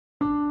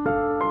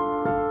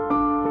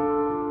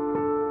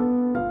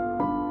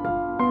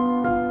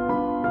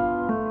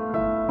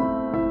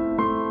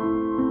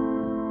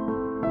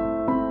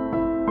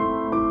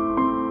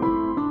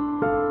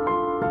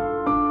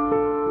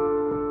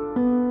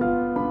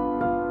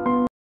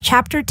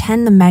Chapter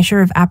 10 The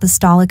measure of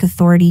apostolic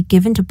authority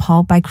given to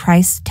Paul by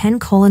Christ.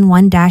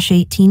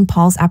 10:1-18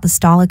 Paul's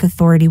apostolic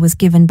authority was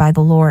given by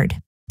the Lord.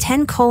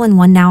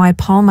 10:1 Now I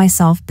Paul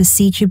myself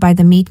beseech you by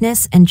the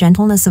meekness and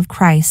gentleness of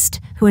Christ,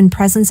 who in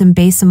presence am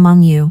base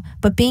among you,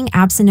 but being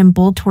absent am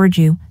bold toward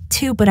you.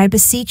 2 But I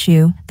beseech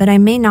you, that I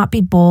may not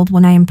be bold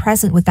when I am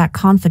present with that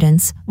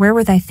confidence,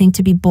 wherewith I think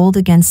to be bold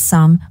against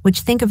some, which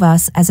think of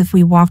us as if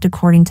we walked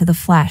according to the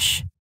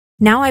flesh.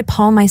 Now I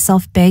Paul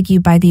myself beg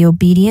you by the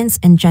obedience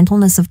and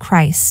gentleness of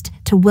Christ,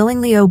 to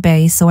willingly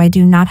obey so I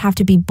do not have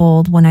to be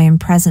bold when I am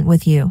present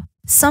with you.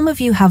 Some of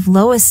you have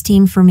low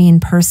esteem for me in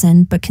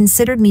person but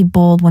considered me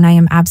bold when I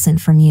am absent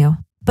from you.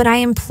 But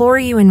I implore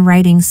you in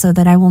writing so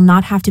that I will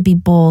not have to be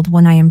bold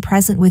when I am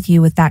present with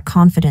you with that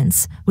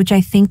confidence, which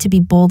I think to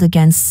be bold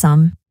against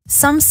some.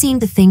 Some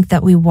seem to think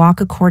that we walk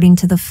according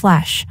to the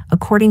flesh,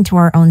 according to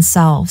our own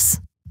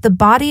selves. The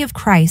body of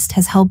Christ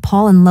has held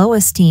Paul in low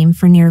esteem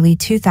for nearly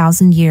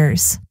 2,000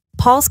 years.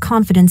 Paul's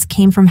confidence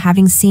came from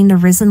having seen the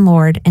risen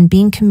Lord and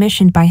being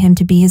commissioned by him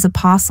to be his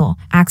apostle.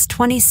 Acts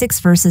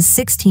 26 verses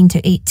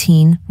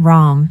 16-18,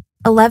 Rom.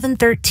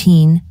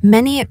 11:13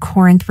 Many at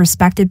Corinth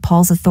respected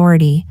Paul's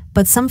authority,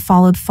 but some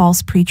followed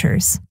false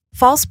preachers.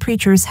 False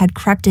preachers had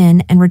crept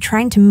in and were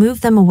trying to move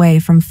them away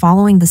from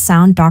following the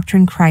sound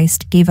doctrine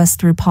Christ gave us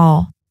through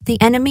Paul. The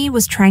enemy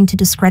was trying to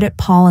discredit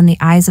Paul in the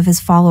eyes of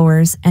his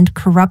followers and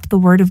corrupt the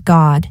word of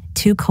God.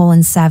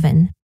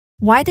 2:7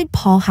 Why did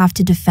Paul have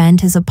to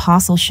defend his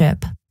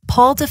apostleship?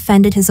 Paul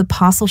defended his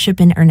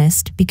apostleship in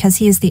earnest because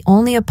he is the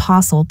only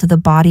apostle to the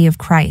body of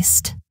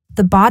Christ.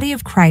 The body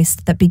of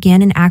Christ that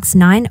began in Acts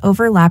 9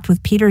 overlapped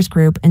with Peter's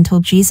group until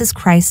Jesus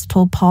Christ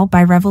told Paul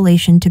by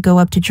revelation to go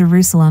up to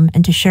Jerusalem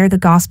and to share the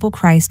gospel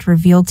Christ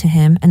revealed to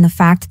him and the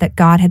fact that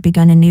God had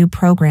begun a new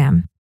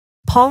program.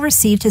 Paul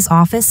received his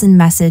office and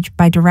message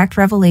by direct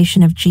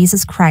revelation of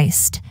Jesus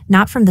Christ,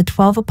 not from the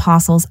 12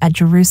 apostles at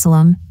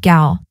Jerusalem.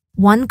 Gal.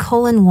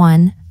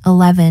 1:1,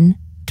 11,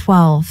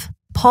 12.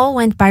 Paul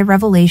went by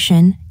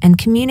revelation and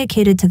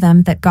communicated to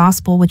them that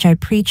gospel which I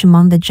preach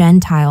among the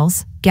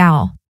Gentiles.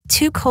 Gal.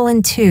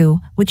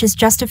 2:2, which is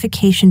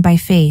justification by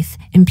faith,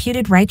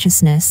 imputed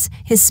righteousness,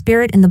 his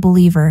spirit in the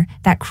believer,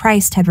 that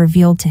Christ had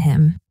revealed to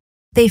him.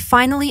 They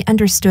finally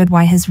understood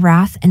why his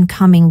wrath and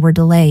coming were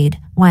delayed,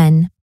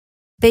 when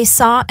they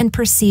saw and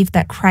perceived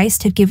that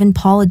Christ had given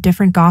Paul a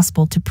different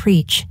gospel to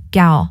preach.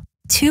 Gal.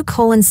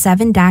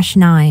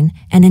 2:7-9,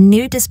 and a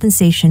new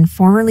dispensation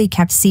formerly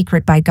kept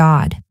secret by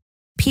God.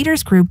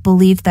 Peter's group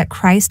believed that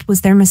Christ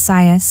was their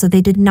Messiah, so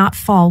they did not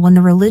fall when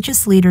the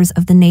religious leaders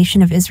of the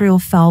nation of Israel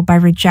fell by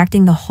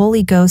rejecting the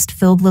Holy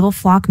Ghost-filled little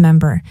flock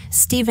member,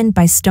 Stephen,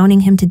 by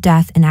stoning him to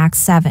death in Acts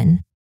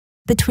 7.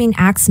 Between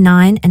Acts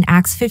 9 and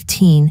Acts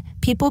 15,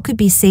 people could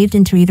be saved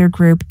into either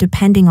group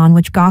depending on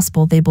which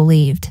gospel they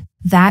believed.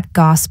 That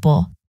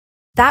gospel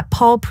that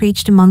Paul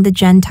preached among the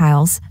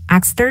Gentiles,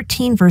 Acts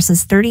 13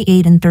 verses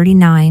 38 and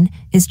 39,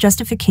 is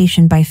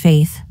justification by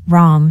faith.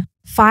 Rom.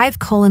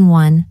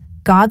 5:1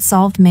 God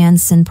solved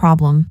man's sin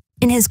problem.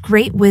 In his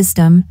great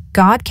wisdom,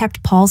 God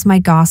kept Paul's my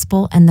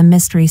gospel and the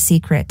mystery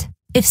secret.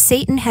 If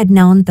Satan had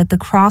known that the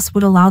cross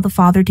would allow the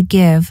Father to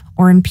give,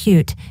 or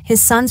impute,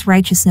 his Son's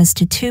righteousness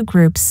to two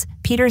groups,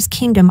 Peter's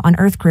kingdom on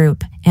earth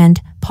group,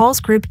 and Paul's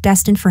group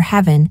destined for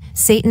heaven,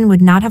 Satan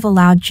would not have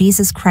allowed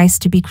Jesus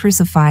Christ to be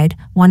crucified.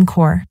 1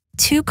 Cor.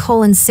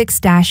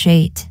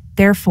 2:6-8.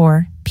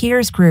 Therefore,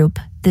 Peter's group,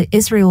 the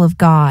Israel of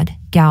God,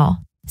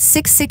 Gal.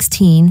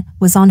 6:16,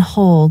 was on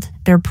hold,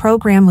 their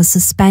program was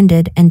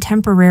suspended and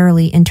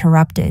temporarily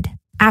interrupted.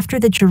 After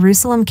the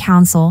Jerusalem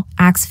Council,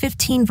 Acts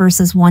 15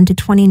 verses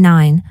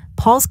 1-29,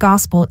 Paul's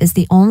gospel is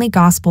the only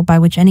gospel by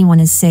which anyone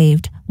is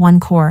saved. 1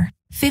 Cor.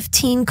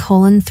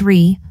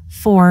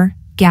 15:3-4,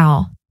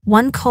 Gal.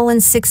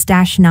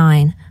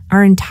 1:6-9,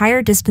 our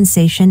entire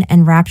dispensation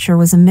and rapture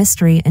was a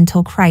mystery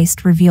until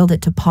Christ revealed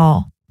it to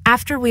Paul.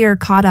 After we are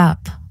caught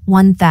up.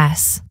 1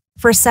 Thess.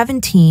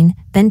 4:17,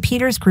 then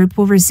Peter's group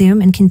will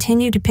resume and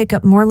continue to pick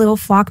up more little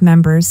flock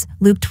members,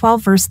 Luke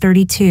 12 verse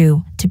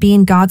 32, to be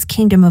in God's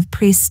kingdom of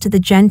priests to the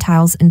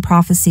Gentiles in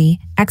prophecy,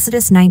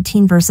 Exodus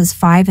 19 verses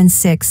 5 and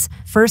 6,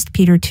 1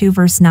 Peter 2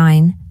 verse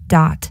 9.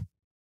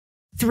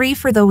 3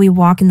 For though we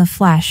walk in the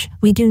flesh,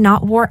 we do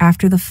not war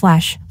after the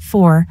flesh.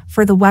 4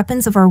 For the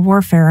weapons of our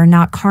warfare are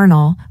not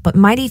carnal, but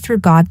mighty through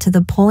God to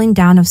the pulling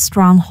down of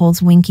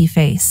strongholds. Winky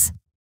face.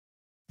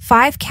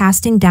 5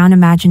 Casting down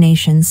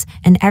imaginations,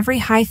 and every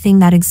high thing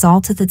that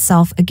exalteth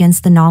itself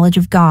against the knowledge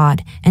of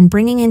God, and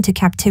bringing into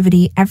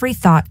captivity every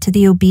thought to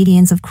the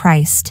obedience of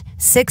Christ.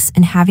 6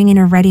 And having in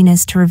a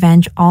readiness to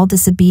revenge all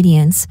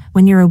disobedience,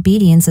 when your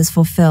obedience is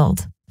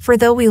fulfilled. For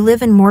though we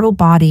live in mortal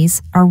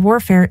bodies, our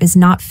warfare is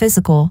not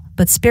physical,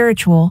 but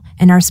spiritual,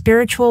 and our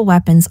spiritual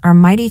weapons are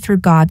mighty through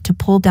God to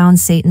pull down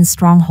Satan's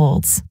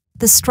strongholds.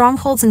 The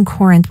strongholds in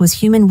Corinth was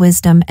human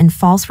wisdom and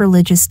false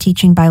religious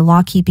teaching by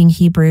law-keeping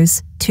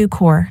Hebrews. 2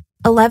 Cor.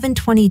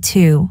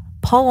 11:22.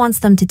 Paul wants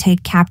them to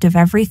take captive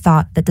every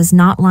thought that does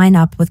not line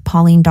up with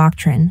Pauline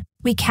doctrine.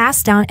 We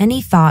cast down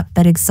any thought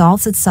that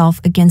exalts itself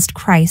against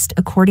Christ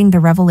according to the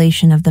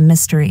revelation of the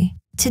mystery.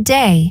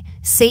 Today,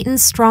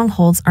 Satan's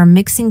strongholds are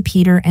mixing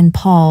Peter and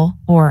Paul,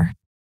 or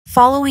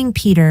following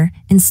Peter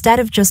instead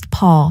of just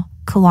Paul.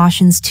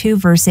 Colossians 2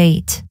 verse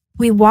 8.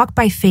 We walk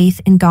by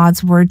faith in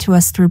God's word to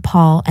us through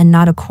Paul and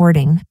not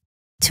according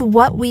to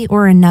what we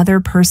or another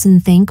person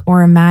think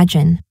or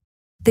imagine.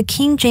 The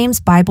King James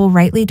Bible,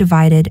 rightly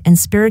divided and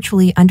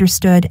spiritually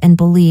understood and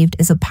believed,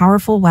 is a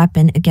powerful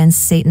weapon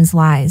against Satan's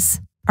lies.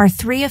 Our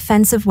three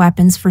offensive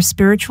weapons for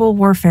spiritual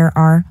warfare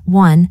are: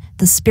 1.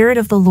 The Spirit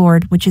of the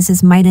Lord, which is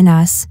His might in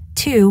us;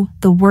 2.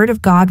 The Word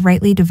of God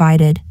rightly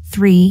divided;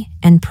 3.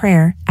 And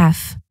prayer.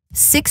 F.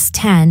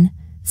 6:10,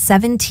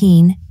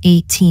 17,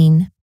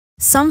 18.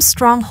 Some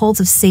strongholds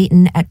of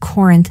Satan at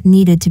Corinth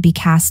needed to be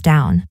cast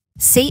down.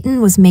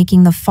 Satan was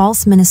making the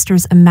false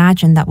ministers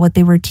imagine that what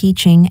they were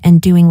teaching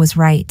and doing was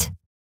right.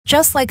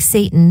 Just like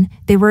Satan,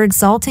 they were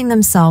exalting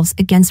themselves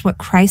against what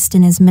Christ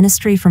in His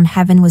ministry from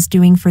heaven was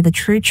doing for the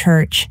true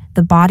church,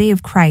 the body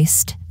of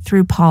Christ,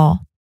 through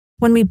Paul.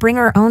 When we bring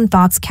our own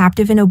thoughts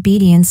captive in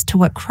obedience to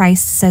what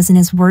Christ says in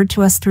His word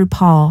to us through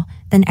Paul,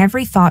 then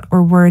every thought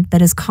or word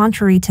that is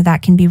contrary to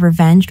that can be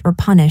revenged or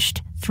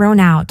punished,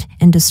 thrown out,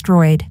 and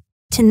destroyed.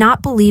 To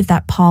not believe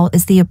that Paul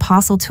is the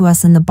apostle to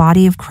us in the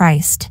body of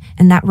Christ,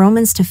 and that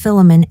Romans to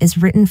Philemon is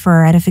written for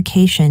our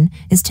edification,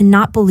 is to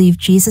not believe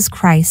Jesus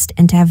Christ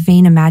and to have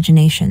vain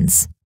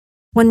imaginations.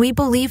 When we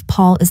believe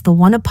Paul is the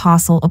one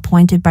apostle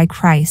appointed by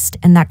Christ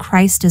and that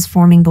Christ is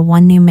forming the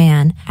one new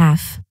man,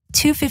 F.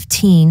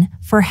 2:15,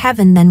 for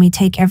heaven, then we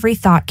take every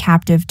thought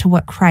captive to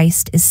what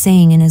Christ is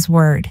saying in His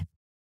word.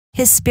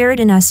 His Spirit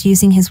in us,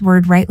 using His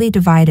word rightly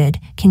divided,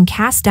 can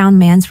cast down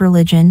man's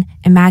religion,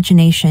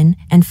 imagination,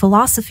 and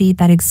philosophy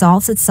that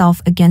exalts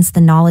itself against the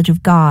knowledge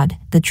of God,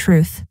 the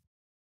truth.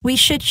 We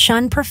should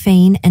shun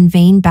profane and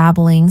vain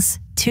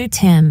babblings. 2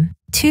 Tim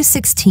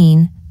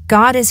 2:16.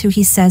 God is who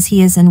He says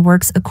He is and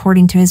works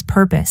according to His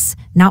purpose,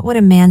 not what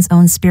a man's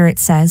own spirit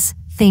says,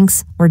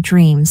 thinks, or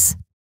dreams.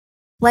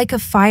 Like a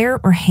fire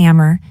or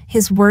hammer,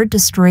 His word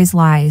destroys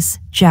lies.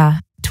 Jah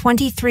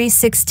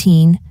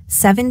 23:16,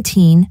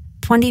 17,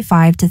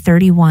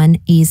 25-31,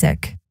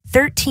 Ezek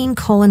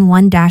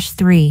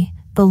 13:1-3.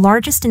 The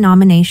largest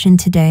denomination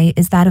today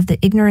is that of the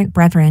ignorant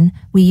brethren.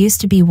 We used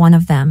to be one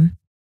of them.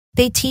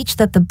 They teach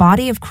that the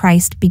body of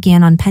Christ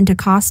began on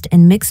Pentecost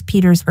and mix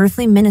Peter's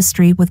earthly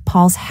ministry with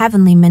Paul's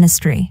heavenly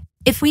ministry.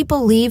 If we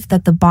believe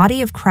that the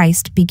body of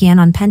Christ began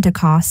on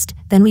Pentecost,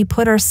 then we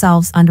put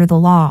ourselves under the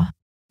law.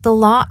 The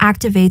law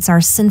activates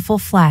our sinful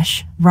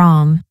flesh.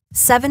 Rom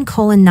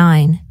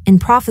 7:9. In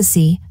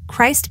prophecy,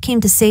 Christ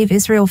came to save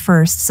Israel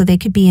first so they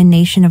could be a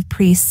nation of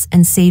priests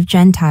and save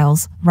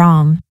Gentiles.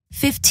 Rom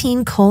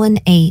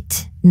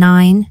 15:8,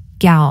 9,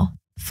 Gal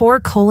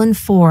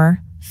 4:4,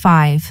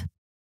 5.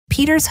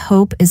 Peter's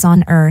hope is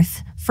on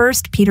earth.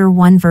 1 Peter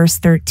 1 verse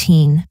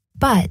 13.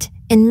 But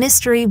in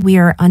mystery we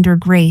are under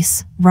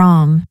grace.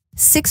 Rom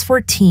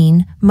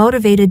 6:14,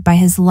 motivated by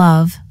His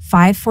love.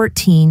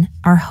 5:14,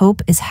 our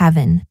hope is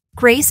heaven.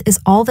 Grace is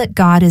all that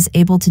God is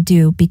able to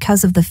do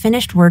because of the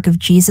finished work of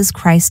Jesus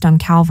Christ on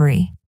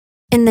Calvary.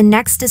 In the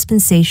next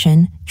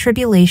dispensation,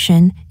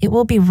 tribulation, it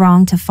will be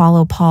wrong to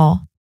follow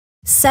Paul.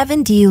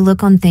 7. Do you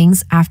look on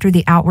things after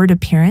the outward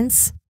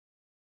appearance?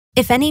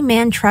 If any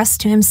man trusts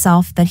to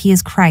himself that he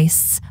is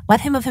Christ's,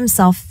 let him of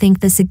himself think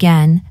this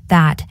again,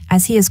 that,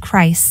 as he is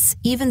Christ's,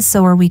 even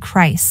so are we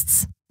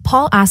Christ's.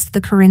 Paul asked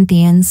the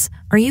Corinthians,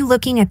 are you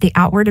looking at the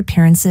outward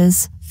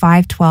appearances?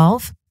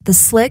 5:12. The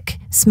slick,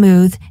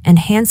 smooth, and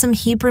handsome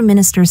Hebrew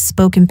ministers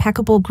spoke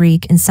impeccable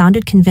Greek and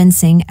sounded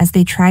convincing as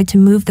they tried to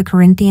move the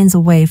Corinthians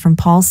away from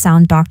Paul's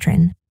sound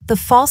doctrine. The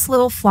false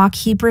little flock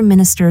Hebrew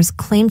ministers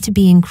claimed to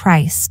be in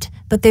Christ,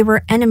 but they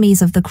were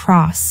enemies of the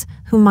cross,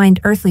 who mind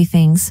earthly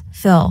things.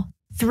 Phil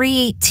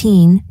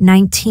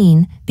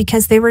 3:18-19,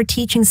 because they were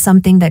teaching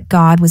something that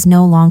God was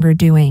no longer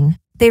doing.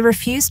 They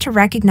refused to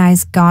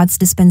recognize God's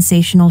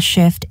dispensational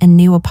shift and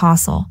new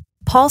apostle.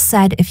 Paul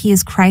said if he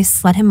is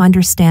Christ's, let him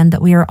understand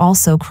that we are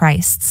also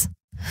Christ's.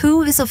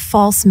 Who is a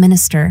false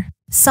minister?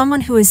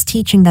 Someone who is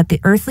teaching that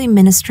the earthly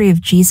ministry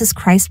of Jesus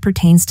Christ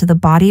pertains to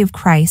the body of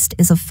Christ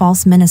is a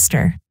false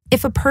minister.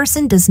 If a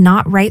person does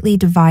not rightly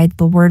divide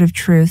the word of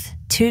truth,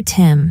 2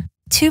 Tim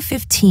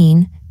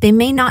 2:15, they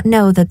may not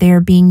know that they are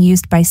being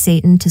used by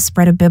Satan to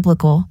spread a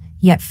biblical,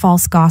 yet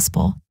false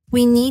gospel.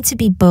 We need to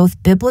be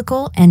both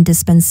biblical and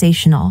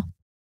dispensational.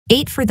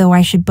 8. For though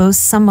I should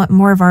boast somewhat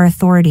more of our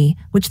authority,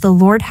 which the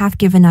Lord hath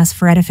given us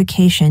for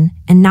edification,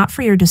 and not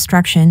for your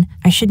destruction,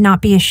 I should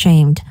not be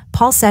ashamed.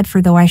 Paul said,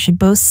 for though I should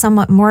boast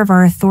somewhat more of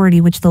our authority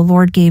which the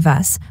Lord gave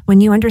us, when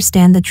you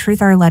understand the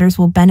truth our letters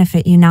will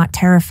benefit you, not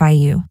terrify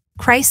you.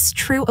 Christ's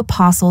true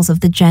apostles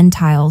of the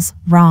Gentiles,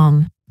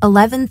 Rom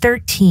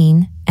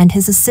 11:13, and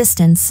his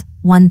assistants,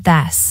 1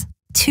 Thess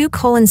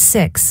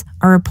 2:6,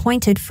 are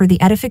appointed for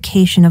the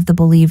edification of the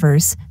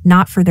believers,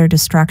 not for their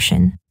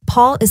destruction.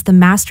 Paul is the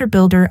master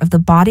builder of the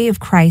body of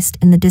Christ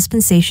in the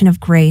dispensation of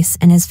grace,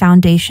 and his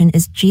foundation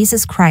is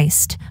Jesus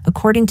Christ,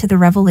 according to the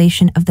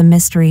revelation of the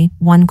mystery,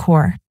 1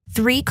 Cor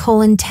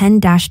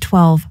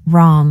 3:10-12,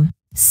 Rom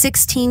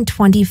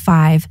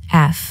 16:25,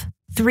 f.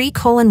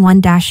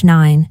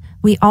 3:1-9.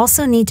 we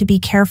also need to be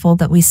careful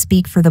that we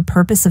speak for the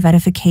purpose of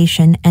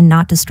edification and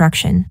not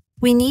destruction.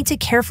 We need to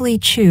carefully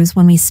choose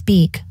when we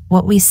speak,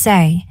 what we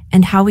say,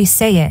 and how we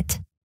say it.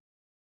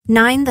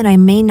 9. That I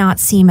may not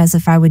seem as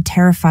if I would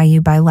terrify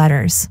you by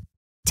letters.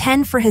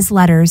 10. For his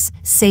letters,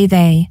 say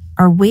they,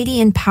 are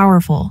weighty and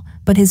powerful,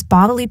 but his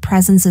bodily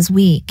presence is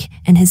weak,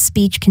 and his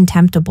speech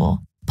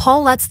contemptible.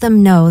 Paul lets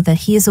them know that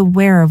he is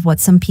aware of what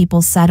some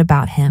people said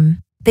about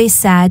him. They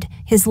said,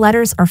 his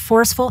letters are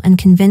forceful and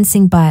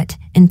convincing, but,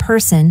 in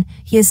person,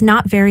 he is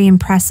not very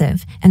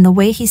impressive, and the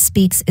way he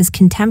speaks is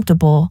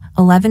contemptible.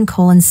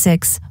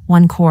 11:6,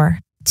 1 Cor.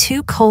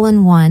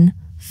 2:1,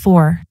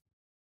 4.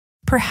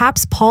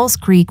 Perhaps Paul's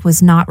Greek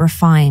was not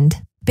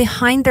refined.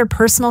 Behind their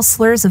personal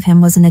slurs of him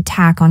was an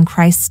attack on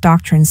Christ's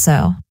doctrine,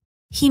 so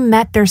he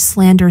met their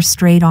slander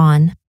straight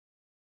on.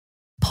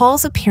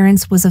 Paul's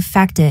appearance was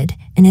affected,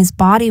 and his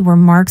body were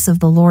marks of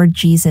the Lord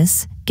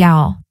Jesus.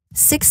 Gal.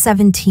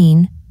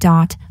 6:17.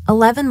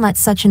 11. Let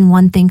such an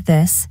one think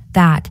this,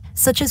 that,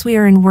 such as we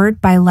are in word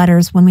by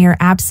letters when we are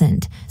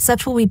absent,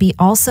 such will we be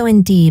also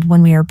in deed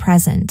when we are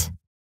present.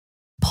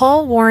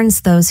 Paul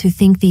warns those who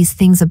think these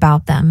things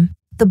about them.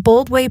 The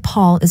bold way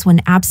Paul is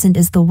when absent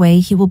is the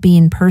way he will be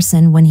in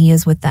person when he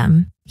is with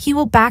them. He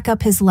will back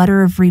up his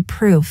letter of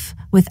reproof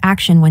with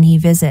action when he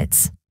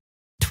visits.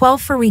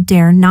 12. For we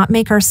dare not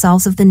make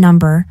ourselves of the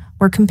number,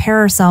 or compare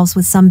ourselves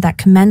with some that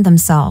commend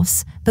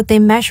themselves, but they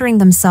measuring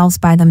themselves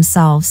by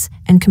themselves,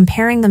 and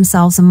comparing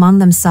themselves among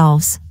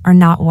themselves, are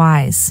not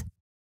wise.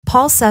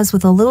 Paul says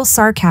with a little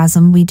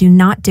sarcasm, we do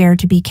not dare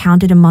to be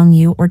counted among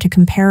you or to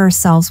compare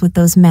ourselves with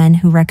those men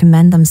who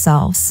recommend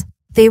themselves.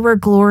 They were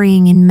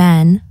glorying in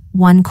men.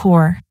 1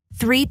 Cor.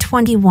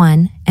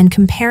 3:21, and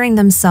comparing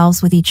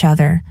themselves with each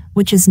other,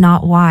 which is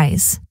not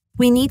wise.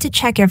 We need to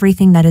check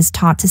everything that is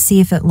taught to see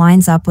if it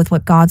lines up with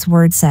what God's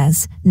word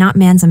says, not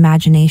man's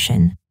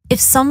imagination. If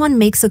someone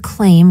makes a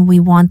claim, we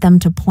want them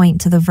to point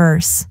to the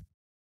verse.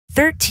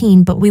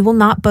 13. But we will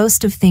not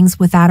boast of things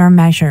without our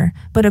measure,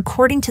 but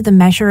according to the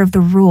measure of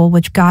the rule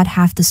which God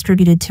hath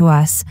distributed to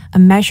us, a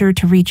measure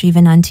to reach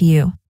even unto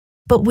you.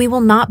 But we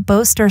will not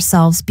boast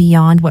ourselves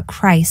beyond what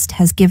Christ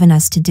has given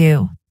us to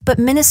do. But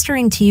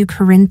ministering to you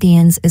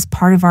Corinthians is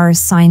part of our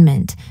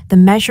assignment, the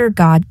measure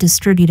God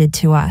distributed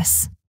to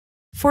us.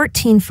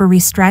 14. For we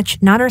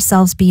stretch not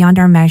ourselves beyond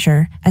our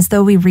measure, as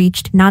though we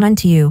reached not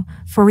unto you,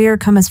 for we are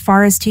come as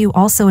far as to you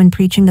also in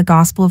preaching the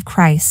gospel of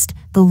Christ.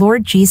 The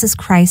Lord Jesus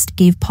Christ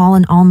gave Paul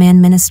an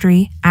all-man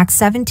ministry. Acts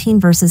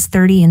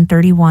 17:30 and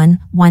 31,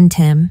 1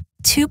 Tim.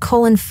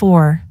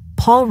 2:4.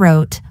 Paul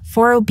wrote,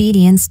 for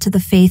obedience to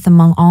the faith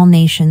among all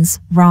nations,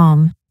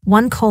 Rom.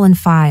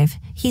 1:5.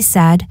 He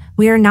said,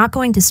 we are not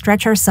going to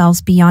stretch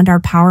ourselves beyond our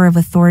power of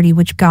authority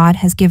which God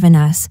has given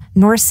us,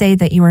 nor say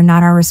that you are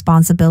not our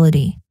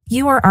responsibility.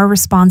 You are our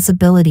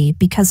responsibility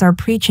because our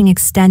preaching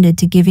extended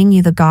to giving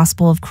you the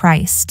gospel of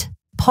Christ.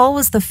 Paul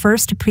was the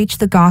first to preach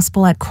the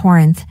gospel at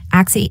Corinth,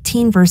 Acts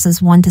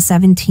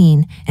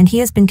 18:1-17, and he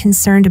has been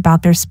concerned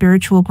about their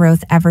spiritual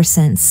growth ever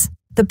since.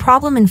 The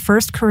problem in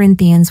 1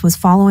 Corinthians was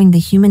following the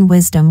human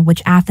wisdom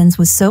which Athens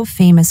was so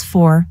famous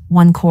for.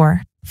 1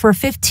 Cor. For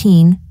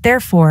 15,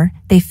 therefore,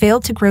 they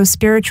failed to grow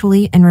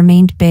spiritually and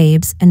remained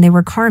babes, and they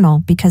were carnal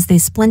because they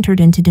splintered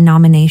into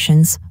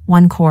denominations.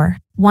 1 Cor.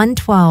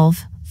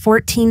 1:12,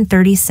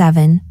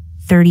 14:37,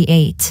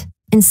 38.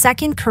 In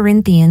 2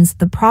 Corinthians,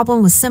 the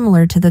problem was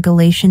similar to the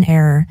Galatian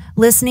error,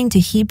 listening to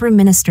Hebrew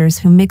ministers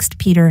who mixed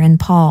Peter and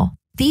Paul.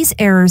 These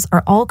errors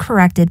are all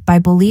corrected by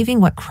believing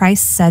what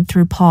Christ said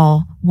through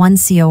Paul. 1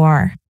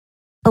 Cor.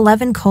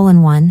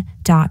 11:1.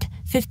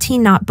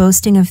 15. Not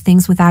boasting of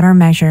things without our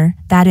measure,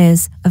 that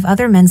is, of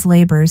other men's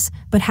labors,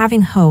 but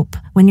having hope,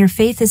 when your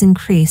faith is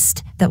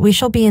increased, that we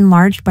shall be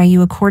enlarged by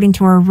you according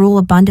to our rule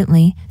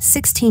abundantly.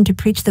 16. To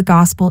preach the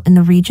gospel in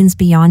the regions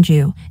beyond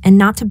you, and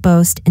not to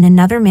boast in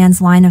another man's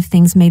line of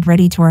things made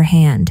ready to our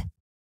hand.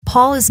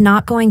 Paul is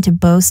not going to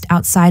boast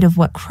outside of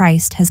what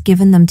Christ has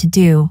given them to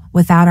do,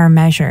 without our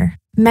measure.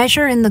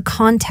 Measure in the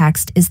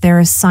context is their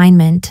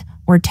assignment,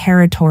 or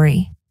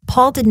territory.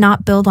 Paul did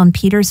not build on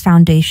Peter's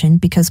foundation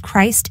because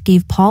Christ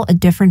gave Paul a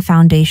different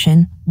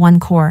foundation.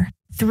 1 Cor.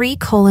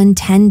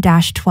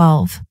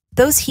 3:10-12.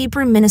 Those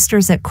Hebrew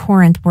ministers at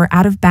Corinth were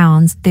out of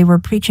bounds. They were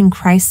preaching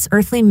Christ's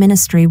earthly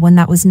ministry when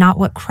that was not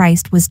what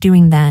Christ was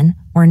doing then,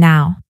 or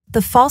now.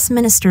 The false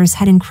ministers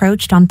had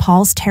encroached on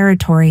Paul's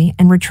territory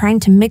and were trying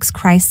to mix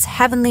Christ's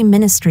heavenly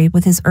ministry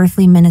with his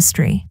earthly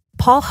ministry.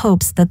 Paul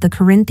hopes that the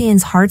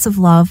Corinthians' hearts of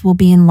love will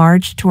be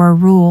enlarged to our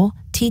rule,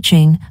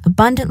 teaching,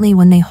 abundantly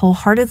when they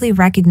wholeheartedly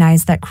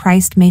recognize that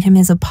Christ made him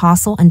his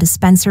apostle and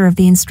dispenser of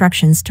the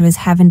instructions to his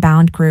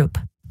heaven-bound group.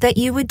 That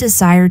you would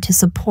desire to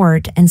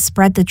support and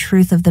spread the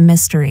truth of the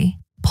mystery.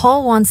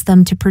 Paul wants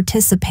them to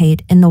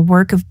participate in the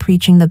work of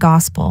preaching the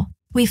gospel.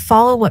 We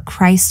follow what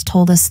Christ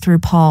told us through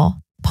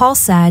Paul. Paul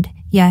said,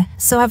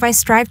 so have I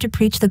strived to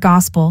preach the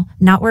gospel,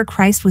 not where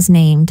Christ was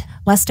named,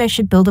 lest I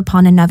should build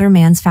upon another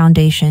man's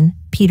foundation.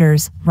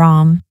 Peter's,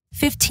 Rom.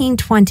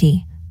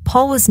 15:20.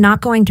 Paul was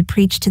not going to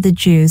preach to the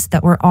Jews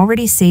that were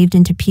already saved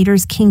into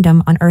Peter's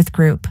kingdom on earth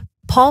group.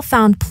 Paul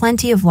found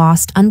plenty of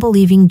lost,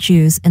 unbelieving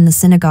Jews in the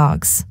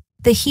synagogues.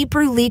 The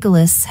Hebrew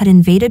legalists had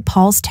invaded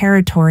Paul's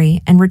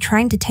territory and were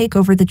trying to take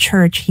over the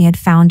church he had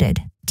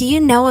founded. Do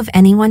you know of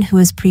anyone who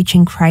is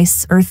preaching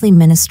Christ's earthly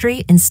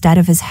ministry instead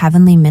of his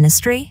heavenly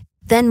ministry?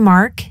 Then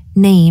mark,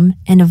 name,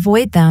 and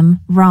avoid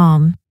them.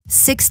 Rom.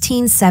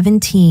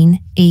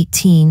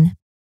 16:17-18.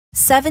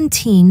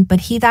 17. But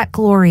he that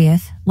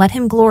glorieth, let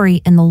him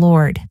glory in the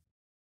Lord.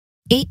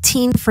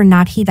 18. For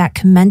not he that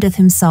commendeth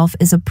himself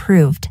is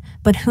approved,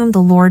 but whom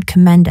the Lord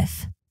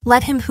commendeth.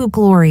 Let him who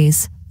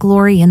glories,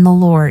 glory in the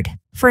Lord.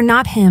 For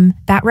not him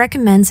that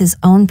recommends his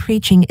own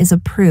preaching is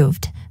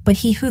approved, but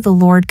he who the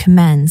Lord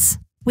commends.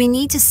 We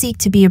need to seek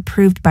to be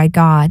approved by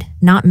God,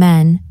 not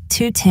men.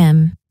 2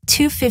 Tim.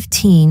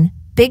 2:15.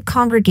 Big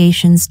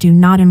congregations do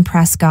not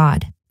impress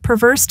God.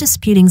 Perverse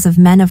disputings of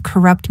men of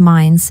corrupt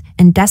minds,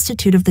 and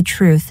destitute of the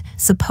truth,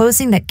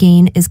 supposing that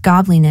gain is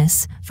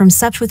godliness, from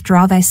such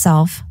withdraw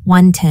thyself.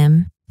 1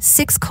 Tim.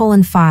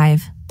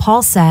 6:5.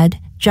 Paul said,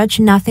 Judge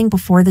nothing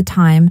before the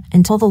time,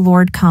 until the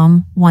Lord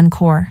come. 1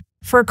 Cor.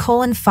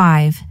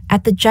 4:5.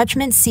 At the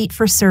judgment seat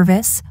for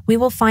service, we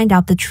will find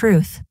out the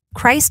truth.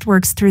 Christ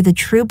works through the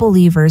true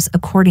believers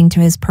according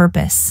to his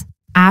purpose.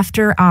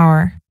 After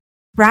our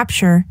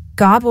rapture,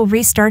 God will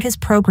restart his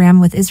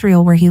program with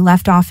Israel where he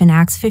left off in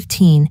Acts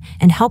 15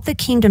 and help the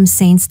kingdom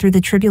saints through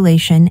the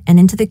tribulation and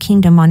into the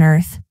kingdom on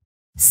earth.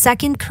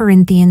 2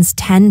 Corinthians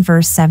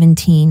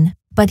 10:17.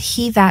 But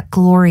he that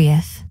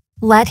glorieth,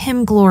 let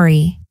him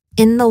glory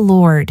in the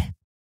Lord.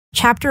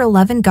 Chapter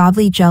 11.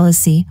 Godly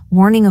jealousy,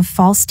 warning of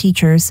false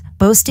teachers,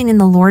 boasting in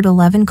the Lord.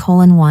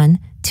 11:1,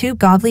 2.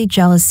 Godly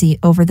jealousy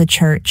over the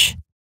church.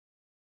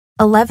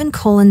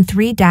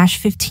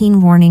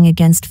 11:3-15. Warning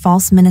against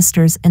false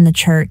ministers in the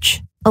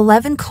church.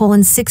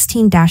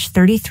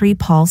 11:16-33.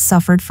 Paul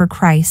suffered for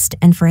Christ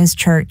and for his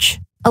church.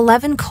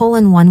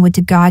 11:1. Would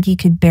to God ye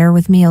could bear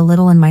with me a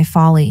little in my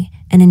folly,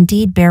 and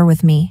indeed bear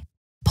with me.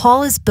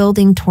 Paul is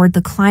building toward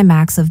the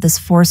climax of this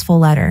forceful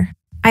letter.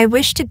 I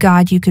wish to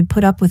God you could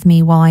put up with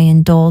me while I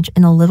indulge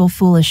in a little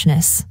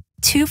foolishness.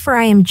 2. For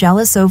I am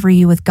jealous over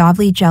you with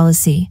godly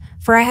jealousy,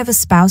 for I have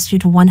espoused you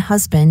to one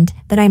husband,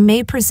 that I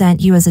may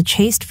present you as a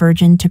chaste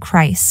virgin to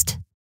Christ.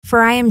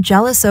 For I am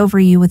jealous over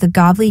you with a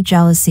godly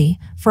jealousy,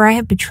 for I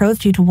have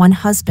betrothed you to one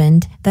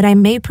husband, that I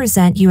may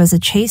present you as a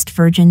chaste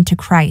virgin to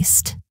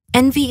Christ.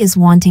 Envy is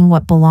wanting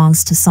what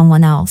belongs to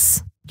someone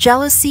else.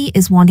 Jealousy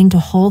is wanting to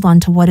hold on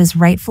to what is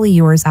rightfully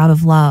yours out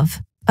of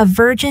love. A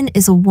virgin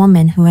is a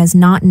woman who has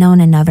not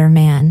known another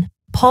man.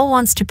 Paul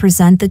wants to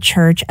present the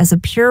church as a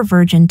pure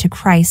virgin to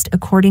Christ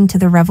according to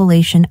the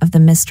revelation of the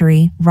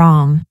mystery.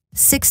 Rom.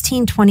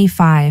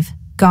 16:25.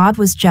 God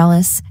was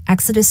jealous.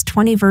 Exodus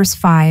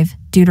 20:5.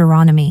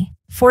 Deuteronomy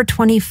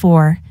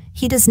 4:24.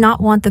 He does not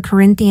want the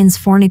Corinthians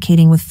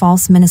fornicating with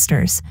false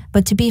ministers,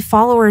 but to be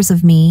followers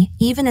of me,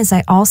 even as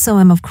I also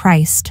am of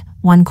Christ.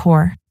 1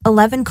 Cor.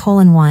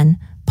 11:1.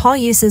 Paul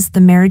uses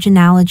the marriage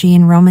analogy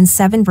in Romans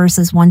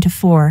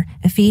 7:1-4,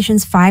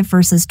 Ephesians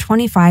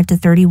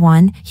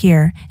 5:25-31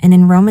 here, and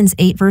in Romans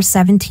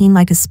 8:17.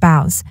 Like a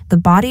spouse, the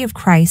body of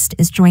Christ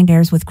is joint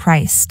heirs with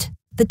Christ.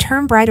 The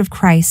term bride of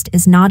Christ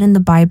is not in the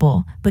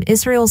Bible, but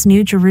Israel's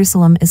New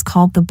Jerusalem is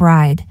called the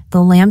bride,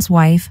 the Lamb's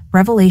wife,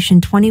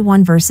 Revelation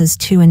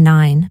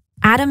 21:2-9.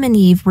 Adam and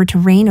Eve were to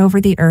reign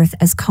over the earth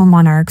as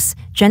co-monarchs,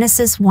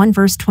 Genesis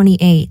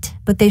 1:28,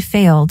 but they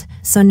failed,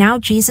 so now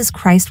Jesus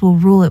Christ will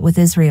rule it with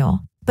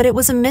Israel. But it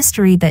was a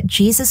mystery that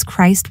Jesus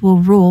Christ will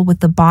rule with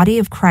the body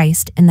of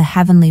Christ in the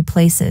heavenly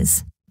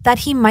places,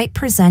 that he might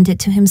present it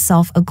to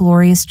himself a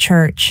glorious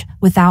church,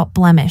 without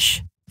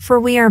blemish. For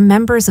we are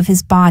members of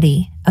his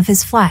body, of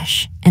his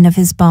flesh, and of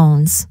his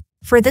bones.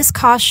 For this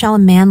cause shall a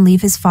man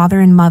leave his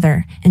father and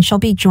mother, and shall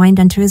be joined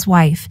unto his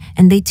wife,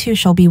 and they two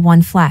shall be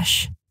one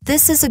flesh.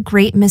 This is a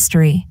great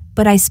mystery,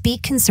 but I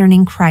speak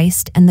concerning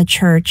Christ and the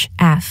church.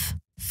 F.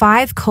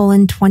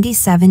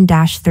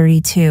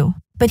 5:27-32.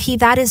 But he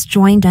that is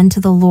joined unto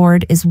the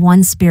Lord is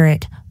one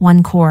spirit.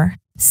 1 Cor.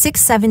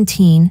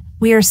 6:17.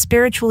 We are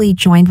spiritually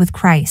joined with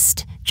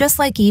Christ, just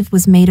like Eve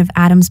was made of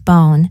Adam's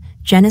bone.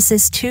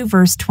 Genesis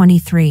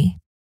 2:23.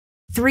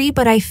 3.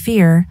 But I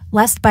fear,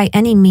 lest by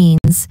any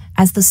means,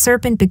 as the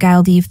serpent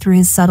beguiled Eve through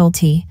his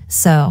subtilty,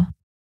 so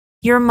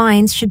your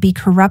minds should be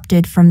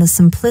corrupted from the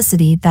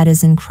simplicity that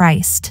is in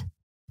Christ.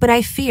 But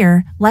I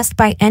fear, lest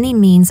by any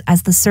means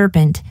as the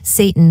serpent,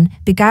 Satan,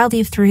 beguiled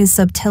Eve through his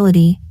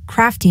subtlety,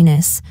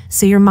 craftiness,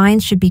 so your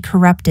minds should be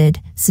corrupted,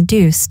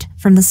 seduced,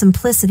 from the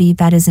simplicity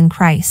that is in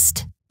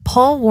Christ.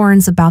 Paul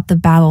warns about the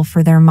battle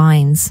for their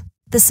minds.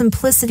 The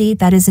simplicity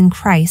that is in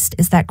Christ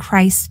is that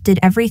Christ did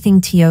everything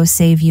to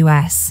save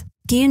us.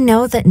 Do you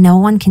know that no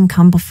one can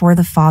come before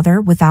the Father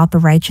without the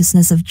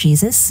righteousness of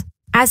Jesus?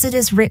 As it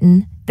is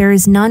written, there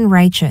is none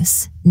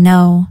righteous,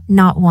 no,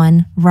 not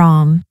one.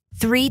 Rom.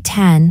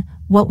 3:10.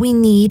 What we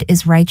need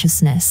is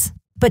righteousness.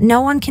 But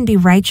no one can be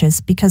righteous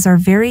because our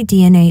very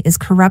DNA is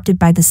corrupted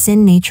by the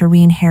sin nature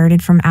we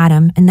inherited from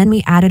Adam, and then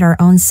we added our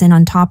own sin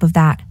on top of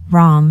that.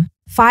 Rom.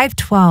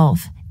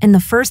 5:12. In the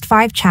first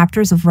 5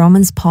 chapters of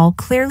Romans, Paul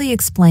clearly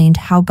explained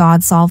how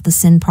God solved the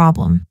sin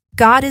problem.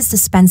 God is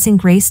dispensing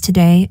grace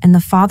today, and the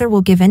Father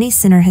will give any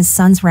sinner his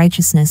Son's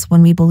righteousness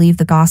when we believe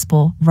the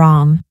gospel.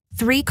 Rom.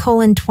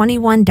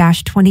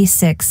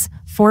 3:21-26,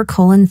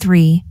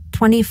 4:3,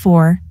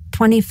 24,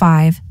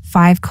 25,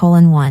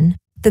 5:1.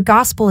 The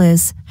gospel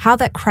is, how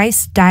that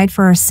Christ died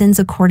for our sins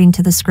according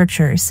to the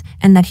Scriptures,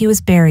 and that he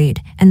was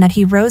buried, and that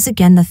he rose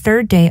again the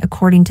third day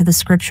according to the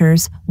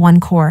Scriptures. 1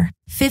 Cor.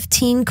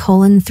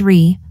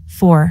 15:3,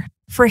 4.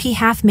 For he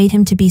hath made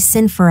him to be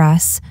sin for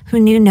us, who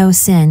knew no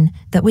sin,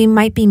 that we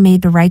might be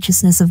made the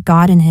righteousness of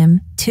God in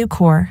him. 2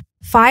 Cor.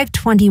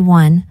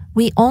 5:21.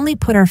 We only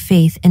put our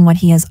faith in what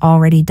he has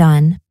already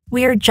done.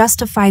 We are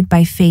justified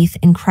by faith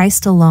in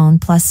Christ alone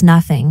plus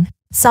nothing.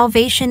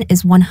 Salvation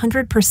is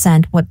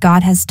 100% what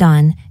God has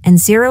done, and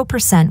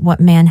 0% what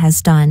man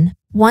has done.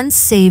 Once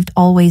saved,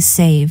 always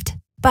saved.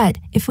 But,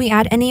 if we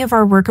add any of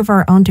our work of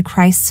our own to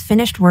Christ's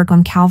finished work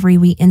on Calvary,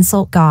 we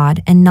insult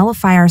God and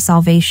nullify our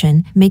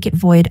salvation, make it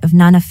void of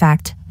none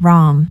effect.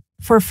 Rom.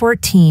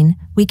 4:14.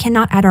 We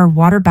cannot add our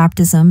water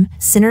baptism,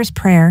 sinner's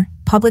prayer,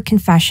 public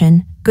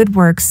confession, good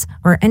works,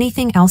 or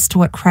anything else to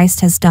what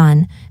Christ has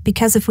done,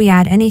 because if we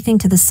add anything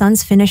to the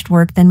Son's finished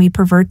work, then we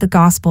pervert the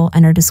gospel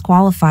and are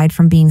disqualified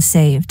from being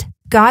saved.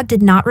 God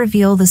did not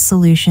reveal this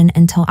solution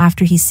until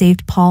after he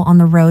saved Paul on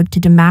the road to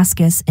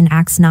Damascus in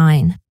Acts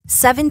 9.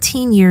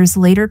 17 years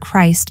later,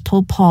 Christ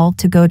told Paul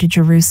to go to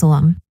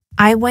Jerusalem.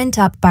 I went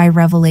up by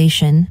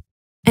revelation,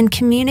 and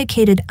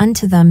communicated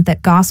unto them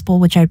that gospel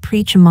which I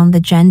preach among the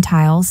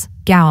Gentiles.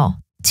 Gal.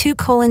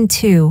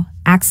 2:2,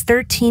 Acts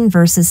 13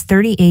 verses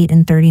 38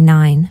 and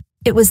 39.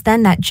 It was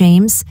then that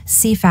James,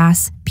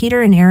 Cephas,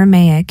 Peter in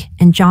Aramaic,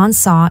 and John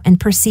saw and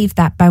perceived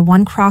that by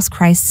one cross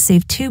Christ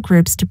saved two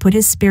groups to put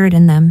his Spirit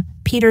in them,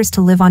 Peter's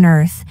to live on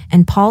earth,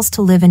 and Paul's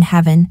to live in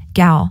heaven.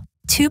 Gal.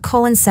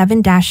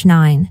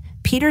 2:7-9.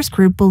 Peter's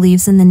group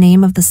believes in the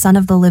name of the Son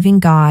of the living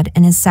God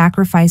and his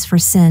sacrifice for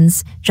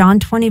sins. John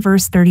 20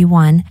 verse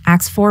 31,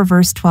 Acts 4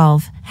 verse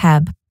 12,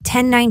 Heb.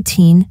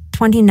 10:19,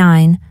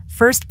 29,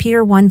 1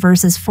 Peter 1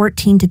 verses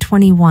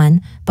 14-21,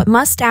 but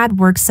must add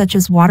works such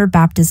as water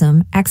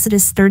baptism,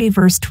 Exodus 30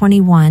 verse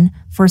 21,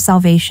 for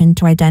salvation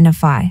to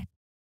identify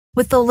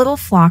with the little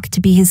flock to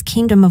be his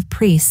kingdom of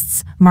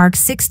priests. Mark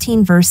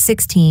 16 verse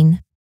 16.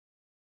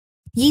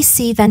 Ye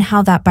see then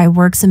how that by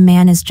works a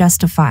man is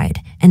justified,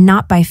 and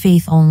not by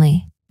faith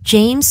only.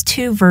 James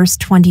 2 verse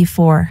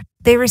 24.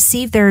 They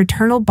receive their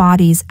eternal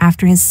bodies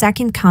after his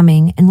second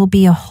coming and will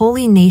be a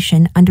holy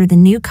nation under the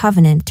new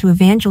covenant to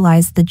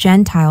evangelize the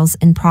Gentiles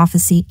in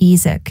prophecy.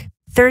 Ezek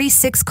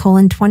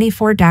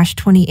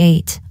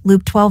 36:24-28,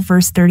 Luke 12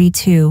 verse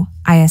 32,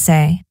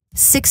 ISA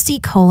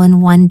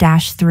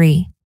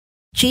 60:1-3.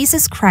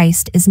 Jesus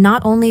Christ is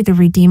not only the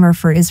Redeemer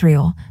for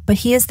Israel, but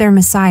he is their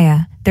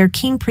Messiah, their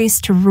King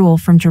Priest to rule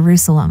from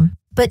Jerusalem.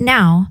 But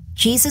now,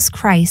 Jesus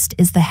Christ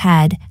is the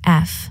head,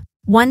 F.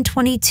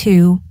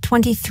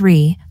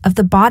 1:22-23, of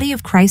the body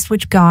of Christ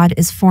which God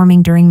is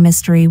forming during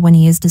mystery when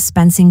he is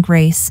dispensing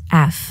grace,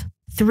 F.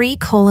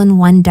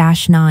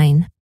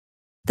 3:1-9.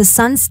 The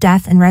Son's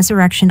death and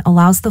resurrection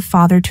allows the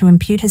Father to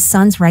impute his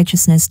Son's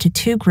righteousness to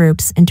two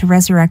groups and to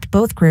resurrect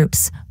both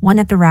groups, one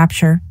at the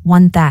rapture,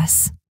 1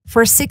 Thess.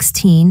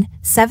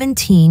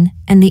 4:16-17,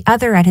 and the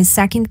other at his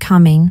second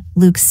coming,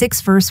 Luke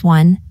 6 verse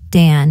 1,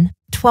 Dan.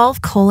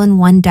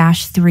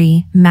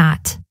 12:1-3,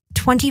 Matt.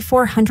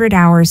 2400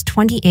 hours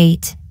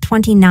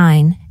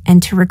 28-29,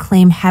 and to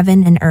reclaim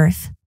heaven and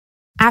earth.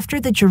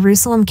 After the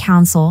Jerusalem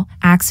Council,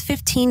 Acts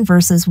 15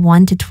 verses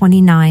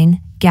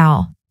 1-29,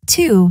 Gal.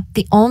 2.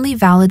 The only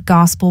valid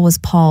gospel was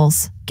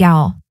Paul's,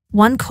 Gal.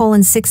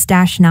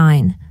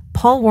 1:6-9.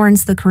 Paul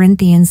warns the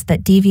Corinthians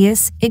that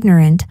devious,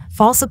 ignorant,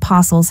 false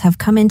apostles have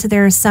come into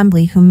their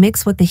assembly who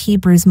mix what the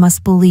Hebrews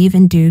must believe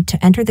and do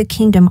to enter the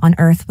kingdom on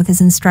earth with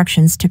his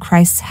instructions to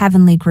Christ's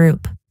heavenly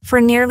group.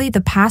 For nearly the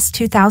past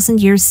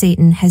 2,000 years,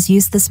 Satan has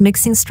used this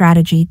mixing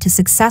strategy to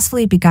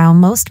successfully beguile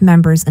most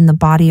members in the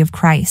body of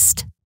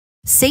Christ.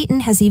 Satan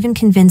has even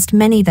convinced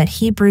many that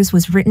Hebrews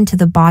was written to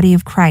the body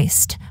of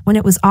Christ, when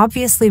it was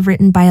obviously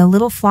written by a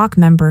little flock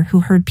member who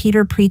heard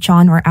Peter preach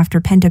on or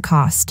after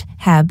Pentecost.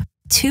 Heb.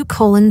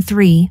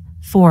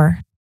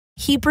 2:3-4.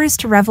 Hebrews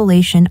to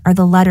Revelation are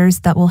the letters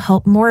that will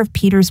help more of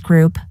Peter's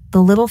group,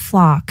 the little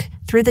flock,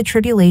 through the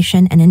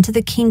tribulation and into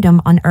the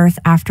kingdom on earth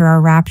after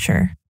our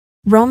rapture.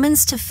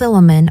 Romans to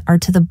Philemon are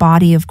to the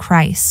body of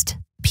Christ.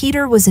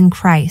 Peter was in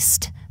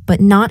Christ,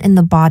 but not in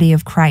the body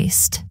of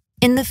Christ.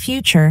 In the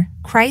future,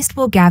 Christ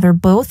will gather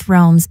both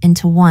realms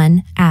into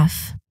one,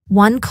 F.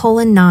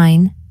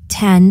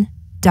 1:9-10.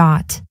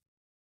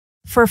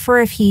 For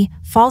if he,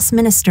 false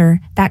minister,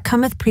 that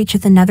cometh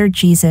preacheth another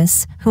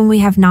Jesus, whom we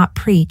have not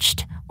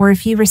preached, or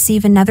if ye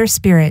receive another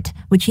spirit,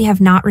 which ye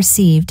have not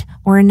received,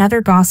 or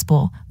another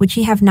gospel, which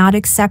ye have not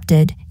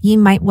accepted, ye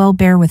might well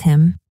bear with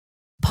him.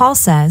 Paul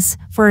says,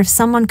 for if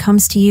someone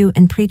comes to you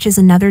and preaches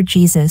another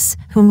Jesus,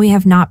 whom we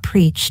have not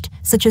preached,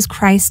 such as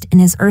Christ in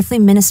his earthly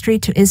ministry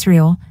to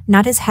Israel,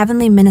 not his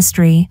heavenly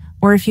ministry,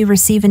 or if you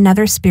receive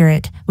another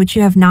spirit, which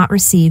you have not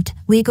received,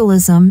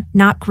 legalism,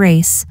 not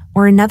grace,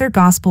 or another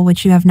gospel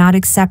which you have not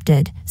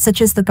accepted,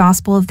 such as the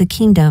gospel of the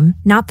kingdom,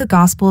 not the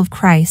gospel of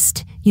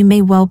Christ, you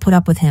may well put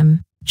up with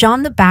him.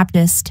 John the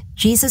Baptist,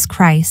 Jesus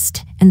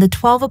Christ, and the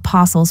 12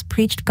 apostles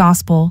preached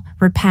gospel,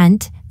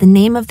 repent, the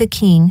name of the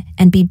King,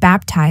 and be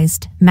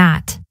baptized.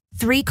 Matt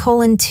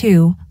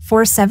 3:2,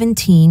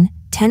 4:17,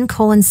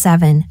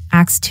 10:7,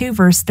 Acts 2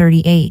 verse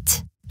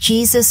 38.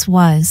 Jesus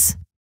was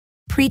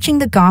preaching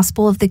the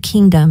gospel of the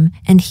kingdom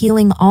and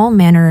healing all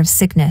manner of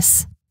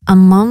sickness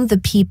among the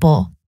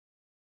people.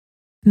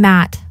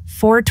 Matt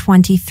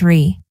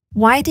 4:23.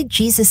 Why did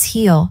Jesus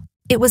heal?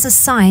 It was a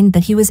sign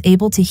that he was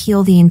able to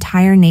heal the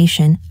entire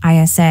nation.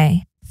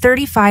 Isa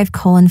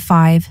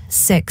 35:5,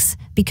 6,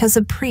 because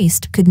a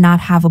priest could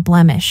not have a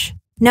blemish.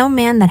 No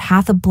man that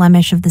hath a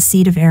blemish of the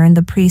seed of Aaron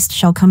the priest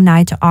shall come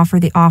nigh to offer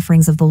the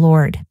offerings of the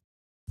Lord.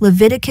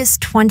 Leviticus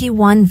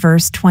 21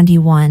 verse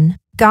 21.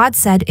 God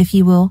said, if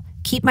ye will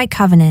keep my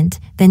covenant,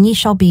 then ye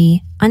shall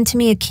be unto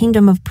me a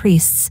kingdom of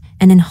priests,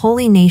 and an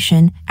holy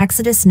nation.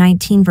 Exodus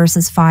 19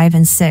 verses 5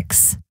 and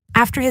 6.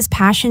 After his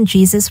passion,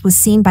 Jesus was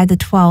seen by the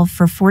 12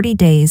 for 40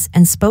 days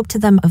and spoke to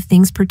them of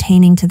things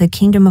pertaining to the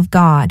kingdom of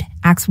God.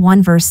 Acts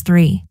 1 verse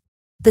 3.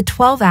 The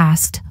 12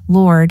 asked,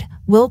 Lord,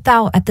 wilt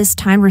thou at this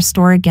time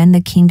restore again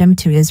the kingdom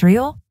to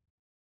Israel?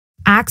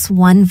 Acts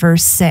 1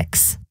 verse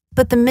 6.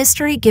 But the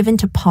mystery given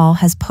to Paul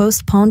has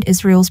postponed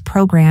Israel's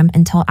program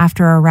until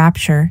after our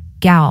rapture.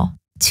 Gal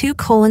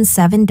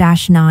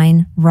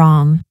 2:7-9,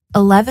 Rom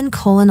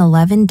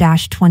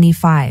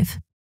 11:11-25.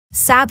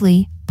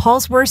 Sadly,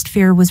 Paul's worst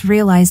fear was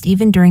realized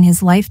even during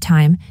his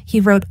lifetime. He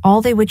wrote,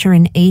 all they which are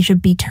in Asia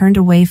be turned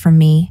away from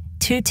me.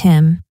 2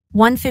 Tim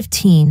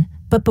 1:15.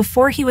 But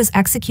before he was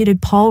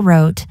executed, Paul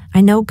wrote,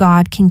 I know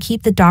God can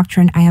keep the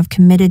doctrine I have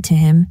committed to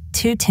him.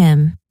 2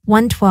 Tim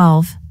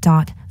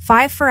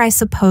 1:12.5 For I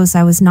suppose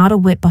I was not a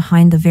whit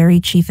behind the very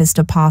chiefest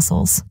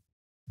apostles.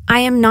 I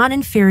am not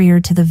inferior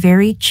to the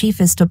very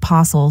chiefest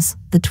apostles,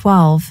 the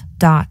 12.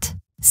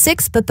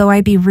 6 But though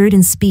I be rude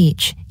in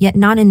speech, yet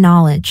not in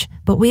knowledge,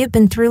 but we have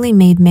been thoroughly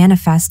made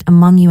manifest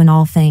among you in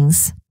all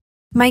things.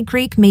 My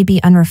Greek may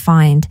be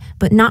unrefined,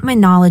 but not my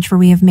knowledge, for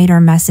we have made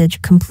our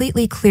message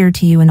completely clear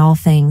to you in all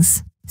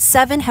things.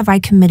 7 Have I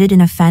committed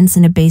an offense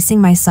in abasing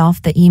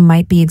myself that ye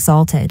might be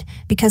exalted,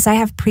 because I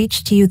have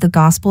preached to you the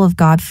gospel of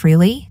God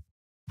freely?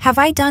 Have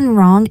I done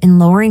wrong in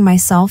lowering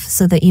myself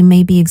so that you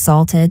may be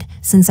exalted,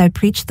 since I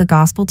preached the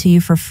gospel to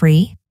you for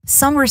free?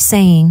 Some were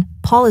saying,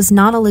 Paul is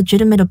not a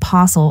legitimate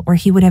apostle, or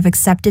he would have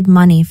accepted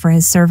money for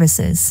his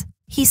services.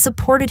 He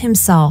supported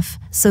himself,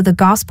 so the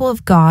gospel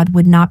of God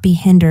would not be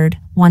hindered.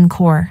 1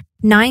 Cor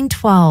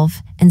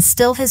 9:12, and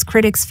still his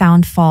critics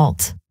found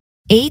fault.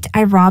 8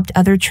 I robbed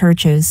other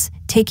churches,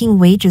 taking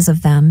wages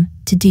of them,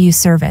 to do you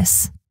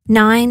service.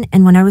 9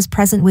 And when I was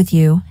present with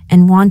you,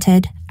 and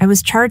wanted, I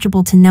was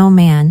chargeable to no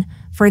man,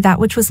 for that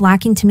which was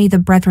lacking to me the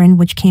brethren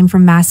which came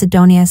from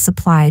Macedonia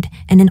supplied,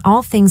 and in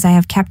all things I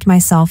have kept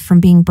myself from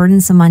being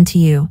burdensome unto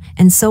you,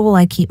 and so will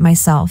I keep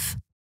myself.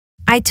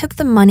 I took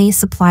the money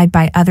supplied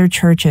by other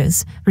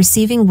churches,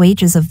 receiving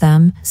wages of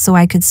them, so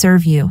I could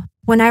serve you.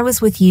 When I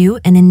was with you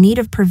and in need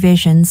of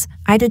provisions,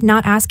 I did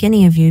not ask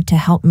any of you to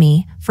help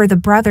me, for the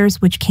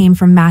brothers which came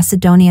from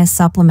Macedonia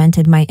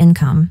supplemented my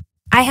income.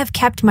 I have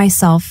kept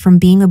myself from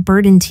being a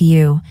burden to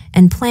you,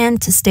 and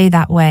planned to stay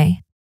that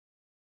way.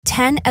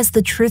 10 As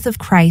the truth of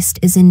Christ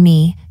is in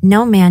me,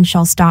 no man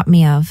shall stop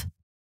me of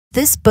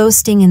this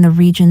boasting in the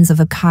regions of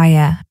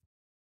Achaia.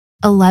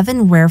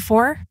 11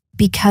 Wherefore?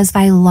 Because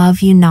I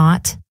love you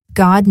not,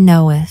 God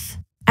knoweth.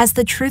 As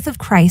the truth of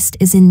Christ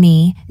is in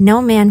me,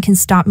 no man can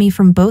stop me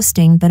from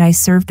boasting that I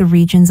served the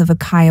regions of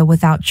Achaia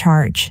without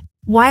charge.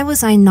 Why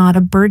was I not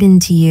a burden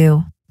to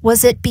you?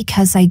 Was it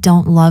because I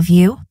don't love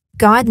you?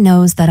 God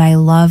knows that I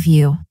love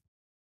you.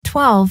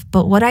 12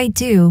 But what I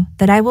do,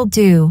 that I will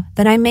do,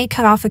 that I may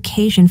cut off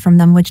occasion from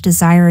them which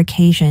desire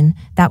occasion,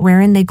 that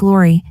wherein they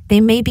glory,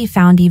 they may be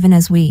found even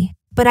as we.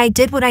 But I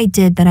did what I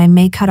did, that I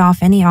may cut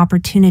off any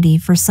opportunity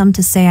for some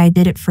to say I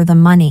did it for the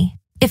money.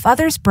 If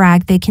others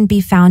brag, they can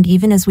be found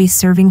even as we,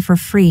 serving for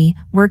free,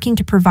 working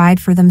to provide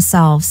for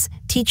themselves,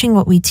 teaching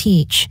what we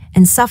teach,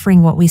 and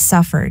suffering what we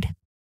suffered.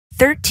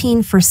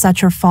 13 For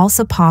such are false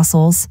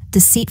apostles,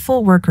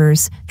 deceitful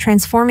workers,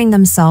 transforming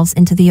themselves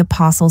into the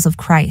apostles of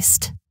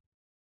Christ.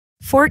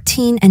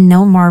 14 And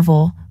no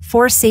marvel,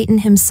 for Satan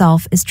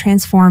himself is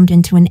transformed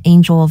into an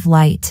angel of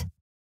light.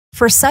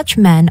 For such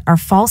men are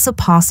false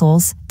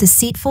apostles,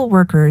 deceitful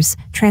workers,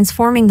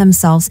 transforming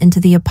themselves into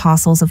the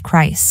apostles of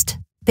Christ.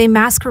 They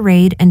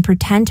masquerade and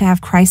pretend to have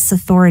Christ's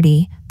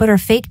authority, but are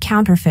fake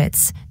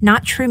counterfeits,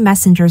 not true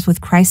messengers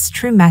with Christ's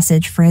true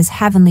message for his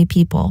heavenly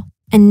people.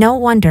 And no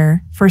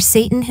wonder, for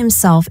Satan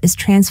himself is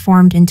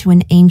transformed into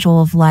an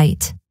angel of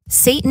light.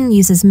 Satan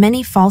uses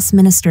many false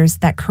ministers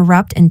that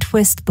corrupt and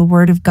twist the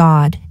word of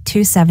God.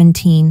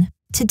 2:17.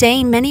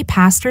 Today, many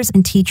pastors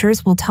and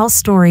teachers will tell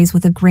stories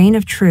with a grain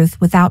of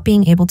truth without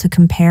being able to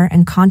compare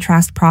and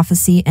contrast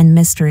prophecy and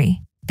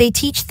mystery. They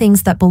teach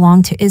things that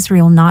belong to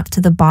Israel, not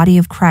to the body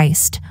of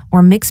Christ,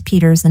 or mix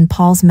Peter's and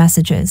Paul's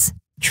messages.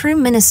 True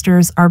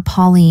ministers are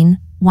Pauline,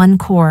 1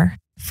 Cor.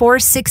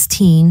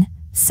 4:16,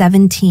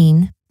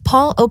 17.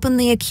 Paul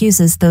openly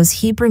accuses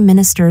those Hebrew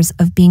ministers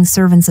of being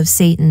servants of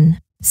Satan.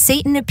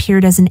 Satan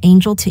appeared as an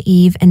angel to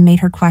Eve and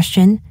made her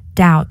question,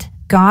 doubt,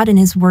 God and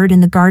his word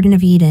in the Garden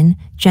of Eden,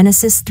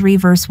 Genesis 3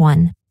 verse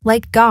 1.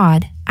 Like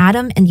God,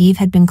 Adam and Eve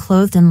had been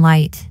clothed in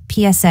light,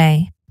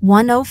 PSA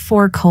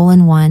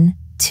 104:1,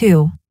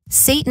 2.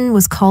 Satan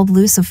was called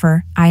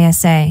Lucifer,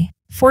 ISA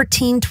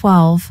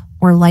 14:12,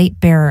 or light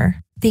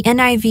bearer. The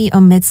NIV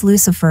omits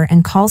Lucifer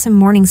and calls him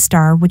morning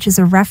star, which is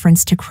a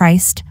reference to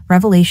Christ,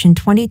 Revelation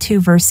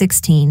 22 verse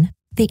 16.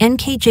 The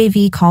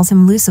NKJV calls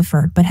him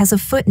Lucifer but has a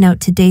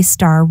footnote to day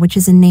star, which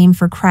is a name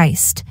for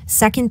Christ,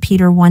 2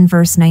 Peter 1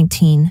 verse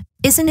 19.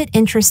 Isn't it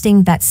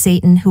interesting that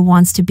Satan, who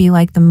wants to be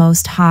like the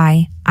Most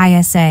High,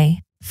 ISA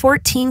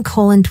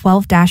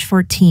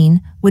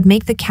 14:12-14, would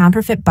make the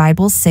counterfeit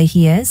Bibles say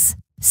he is?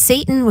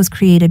 Satan was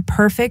created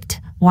perfect,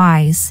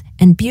 wise,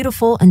 and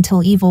beautiful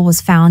until evil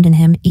was found in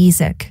him,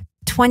 Ezek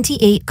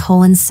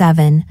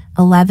 28:7,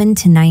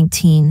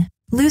 11-19.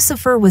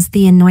 Lucifer was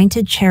the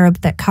anointed cherub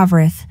that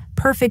covereth,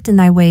 perfect in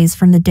thy ways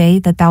from the day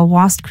that thou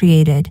wast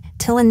created,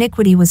 till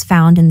iniquity was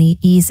found in thee,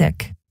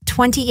 Ezek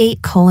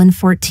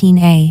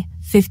 28:14a,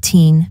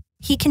 15.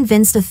 He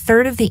convinced a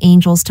third of the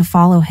angels to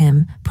follow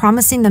him,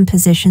 promising them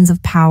positions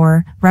of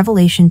power,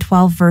 Revelation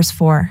 12 verse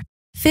 4.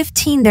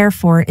 15.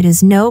 Therefore it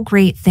is no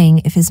great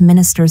thing if his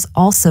ministers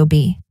also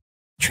be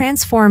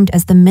transformed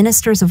as the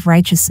ministers of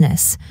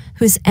righteousness,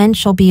 whose end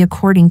shall be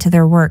according to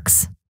their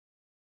works.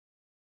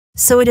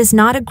 So it is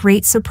not a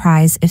great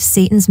surprise if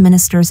Satan's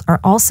ministers are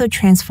also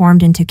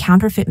transformed into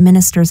counterfeit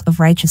ministers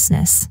of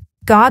righteousness.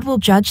 God will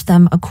judge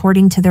them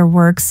according to their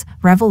works,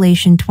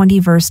 Revelation 20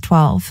 verse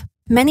 12.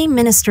 Many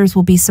ministers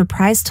will be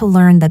surprised to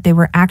learn that they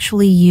were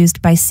actually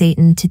used by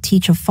Satan to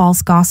teach a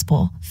false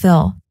gospel.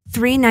 Phil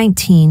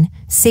 3:19.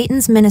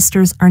 Satan's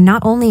ministers are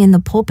not only in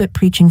the pulpit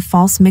preaching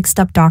false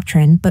mixed-up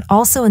doctrine but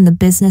also in the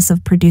business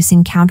of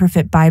producing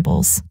counterfeit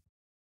Bibles.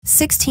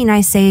 16.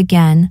 I say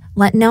again,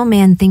 let no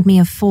man think me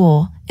a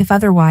fool, if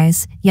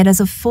otherwise, yet as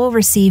a fool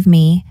receive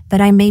me,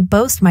 that I may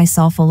boast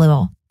myself a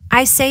little.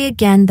 I say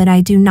again that I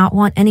do not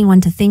want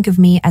anyone to think of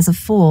me as a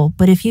fool,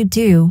 but if you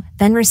do,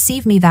 then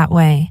receive me that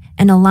way,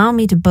 and allow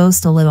me to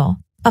boast a little.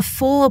 A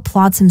fool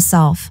applauds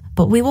himself,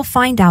 but we will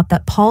find out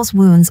that Paul's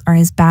wounds are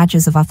his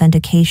badges of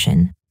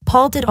authentication.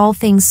 Paul did all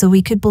things so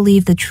we could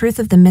believe the truth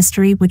of the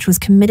mystery which was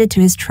committed to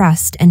his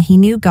trust, and he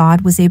knew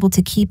God was able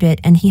to keep it,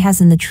 and he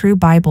has in the true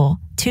Bible.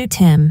 2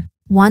 Tim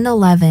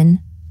 1:11,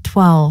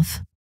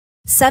 12.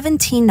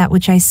 17. That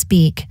which I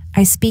speak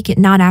it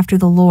not after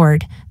the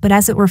Lord, but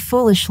as it were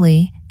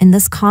foolishly, in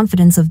this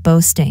confidence of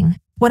boasting.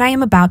 What I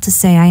am about to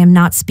say I am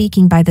not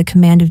speaking by the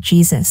command of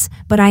Jesus,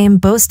 but I am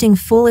boasting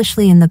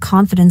foolishly in the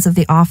confidence of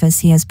the office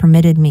he has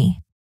permitted me.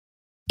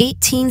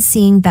 18.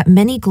 Seeing that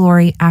many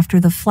glory after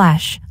the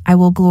flesh, I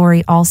will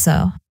glory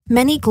also.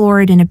 Many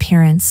gloried in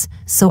appearance,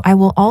 so I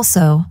will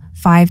also.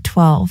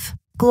 5:12.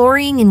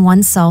 Glorying in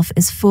oneself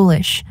is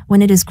foolish,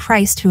 when it is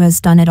Christ who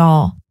has done it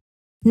all.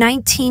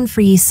 19.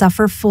 For ye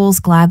suffer fools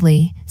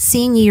gladly,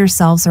 seeing ye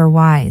yourselves are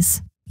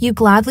wise. You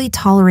gladly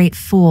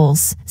tolerate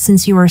fools,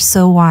 since you are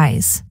so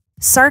wise.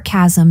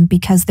 Sarcasm,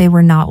 because they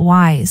were not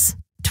wise.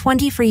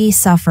 20. For ye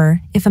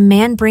suffer, if a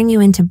man bring you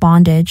into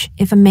bondage,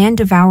 if a man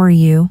devour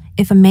you,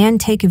 if a man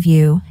take of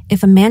you,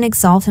 if a man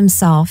exalt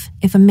himself,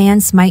 if a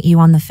man smite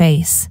you on the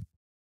face.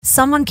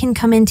 Someone can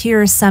come into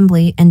your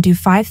assembly and do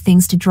 5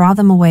 things to draw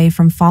them away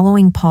from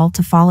following Paul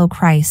to follow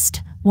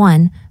Christ.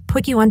 1.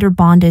 Put you under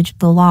bondage,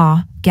 the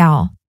law,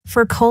 Gal.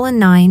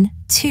 4:9.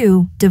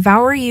 2.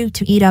 Devour you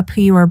to eat up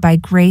who you are by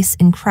grace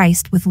in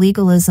Christ with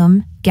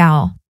legalism,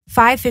 Gal.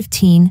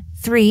 5:15.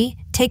 3.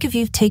 Take of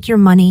you, take your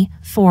money.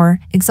 4.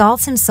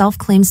 Exalts himself,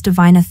 claims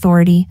divine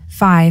authority.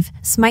 5.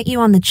 Smite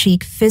you on the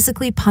cheek,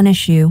 physically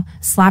punish you,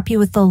 slap you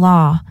with the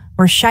law,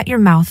 or shut your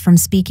mouth from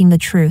speaking the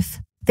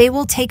truth. They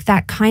will take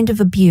that kind of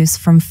abuse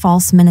from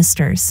false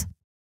ministers.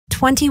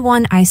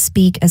 21. I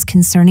speak as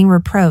concerning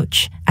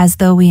reproach, as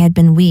though we had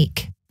been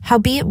weak.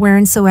 Howbeit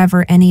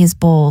whereinsoever any is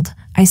bold,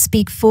 I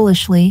speak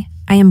foolishly,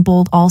 I am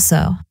bold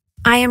also.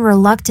 I am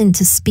reluctant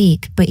to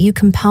speak, but you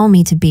compel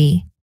me to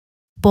be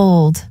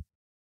bold.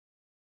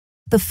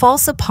 The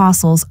false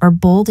apostles are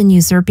bold in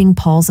usurping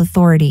Paul's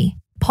authority.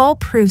 Paul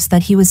proves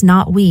that he was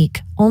not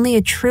weak, only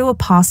a true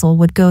apostle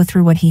would go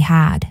through what he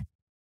had.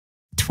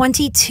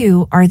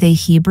 22. Are they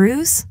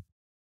Hebrews?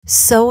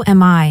 So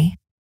am I.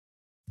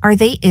 Are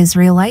they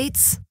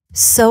Israelites?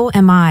 So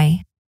am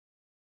I.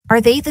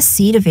 Are they the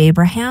seed of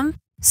Abraham?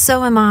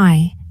 So am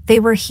I. They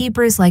were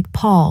Hebrews like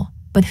Paul,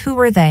 but who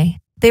were they?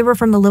 They were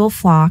from the little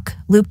flock,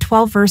 Luke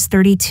 12 verse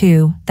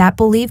 32, that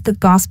believed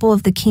the gospel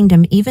of the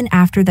kingdom even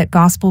after that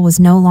gospel was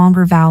no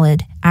longer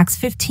valid, Acts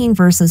 15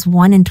 verses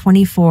 1 and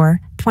 24,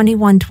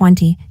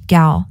 21-20,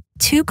 Gal.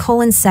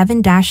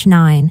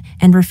 2:7-9,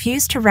 and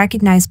refused to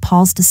recognize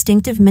Paul's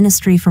distinctive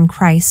ministry from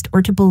Christ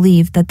or to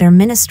believe that their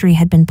ministry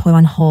had been put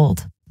on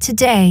hold.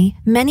 Today,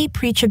 many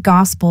preach a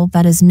gospel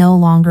that is no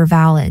longer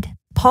valid.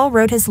 Paul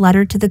wrote his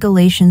letter to the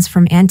Galatians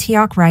from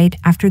Antioch right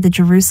after the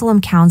Jerusalem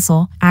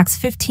Council, Acts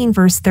 15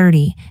 verse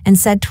 30, and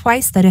said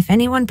twice that if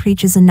anyone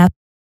preaches another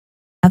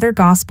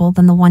gospel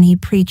than the one he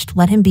preached,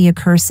 let him be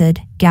accursed.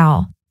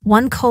 Gal.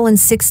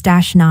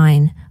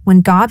 1:6-9.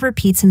 When God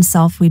repeats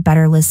himself, we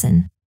better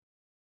listen.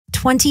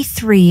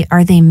 23.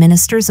 Are they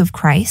ministers of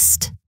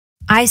Christ?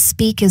 I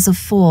speak as a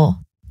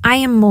fool. I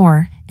am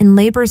more, in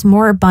labors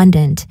more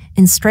abundant,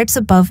 in stripes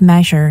above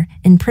measure,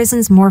 in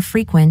prisons more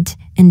frequent,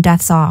 in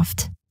deaths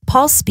oft.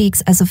 Paul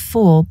speaks as a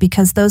fool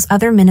because those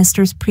other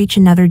ministers preach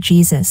another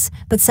Jesus,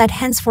 but said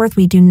henceforth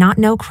we do not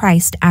know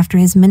Christ after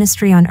his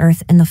ministry on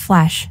earth in the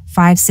flesh.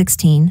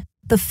 5:16.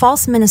 The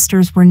false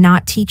ministers were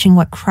not teaching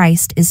what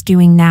Christ is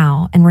doing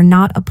now and were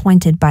not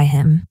appointed by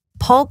him.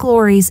 Paul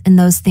glories in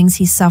those things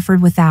he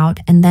suffered without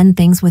and then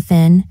things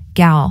within.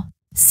 Gal.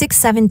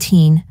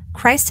 6:17.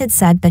 Christ had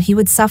said that he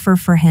would suffer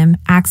for him.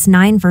 Acts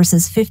 9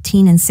 verses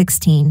 15 and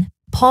 16.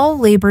 Paul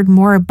labored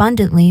more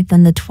abundantly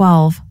than the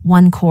 12.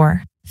 1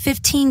 Cor.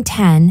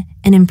 15:10,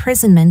 in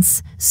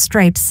imprisonments,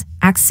 stripes,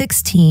 Acts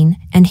 16,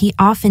 and he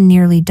often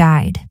nearly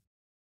died.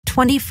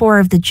 24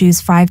 of the Jews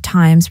 5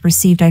 times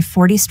received I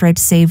 40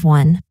 stripes save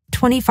 1.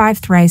 25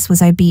 Thrice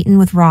was I beaten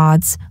with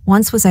rods,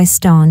 once was I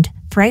stoned,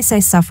 thrice I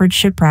suffered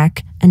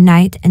shipwreck, a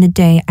night and a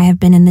day I have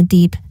been in the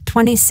deep.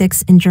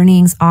 26 In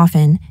journeyings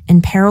often,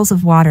 in perils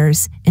of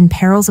waters, in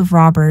perils of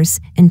robbers,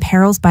 in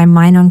perils by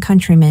mine own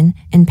countrymen,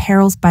 in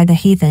perils by the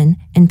heathen,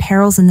 in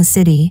perils in the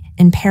city,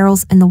 in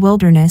perils in the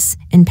wilderness,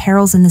 in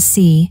perils in the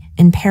sea,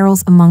 in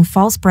perils among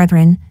false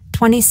brethren.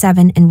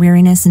 27 In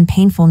weariness and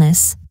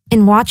painfulness,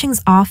 in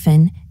watchings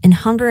often, in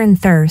hunger and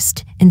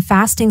thirst, in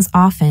fastings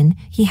often,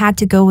 he had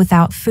to go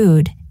without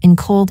food, in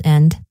cold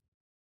and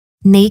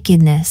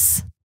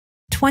nakedness.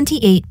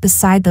 28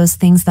 Beside those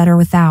things that are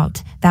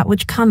without, that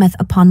which cometh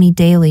upon me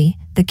daily,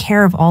 the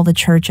care of all the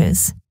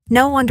churches.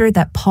 No wonder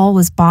that Paul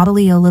was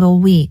bodily a little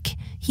weak.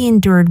 He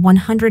endured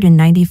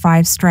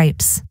 195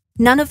 stripes.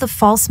 None of the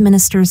false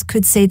ministers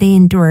could say they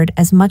endured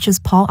as much as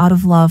Paul out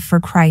of love for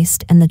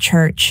Christ and the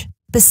church.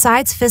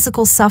 Besides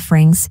physical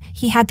sufferings,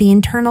 he had the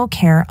internal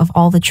care of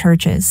all the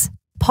churches.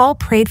 Paul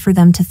prayed for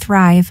them to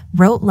thrive,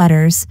 wrote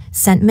letters,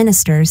 sent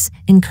ministers,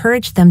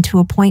 encouraged them to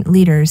appoint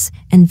leaders,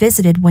 and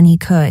visited when he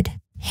could.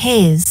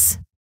 His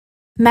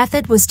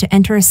method was to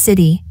enter a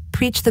city,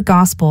 preach the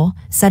gospel,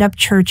 set up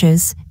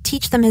churches,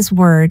 teach them his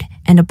word,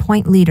 and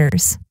appoint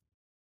leaders.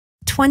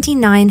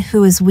 29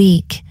 Who is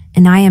weak,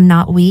 and I am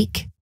not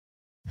weak?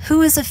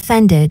 Who is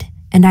offended,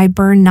 and I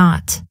burn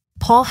not?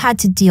 Paul had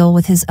to deal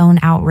with his own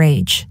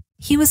outrage.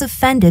 He was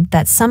offended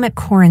that some at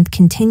Corinth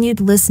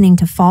continued listening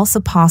to false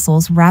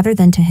apostles rather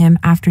than to him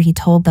after he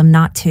told them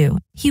not to.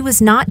 He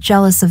was not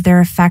jealous of their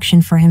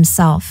affection for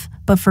himself,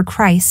 but for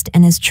Christ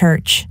and his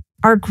church.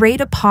 Our great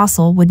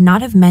apostle would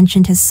not have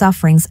mentioned his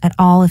sufferings at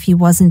all if he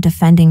wasn't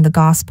defending the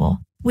gospel.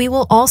 We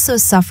will also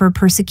suffer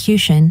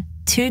persecution.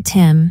 2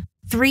 Tim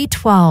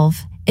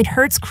 3:12. It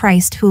hurts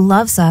Christ who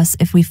loves us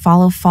if we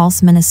follow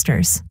false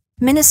ministers.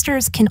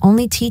 Ministers can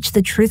only teach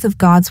the truth of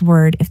God's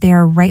word if they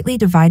are rightly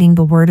dividing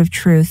the word of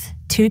truth.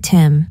 2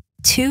 Tim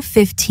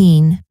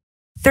 2:15.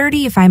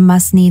 30 If I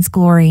must needs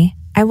glory,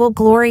 I will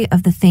glory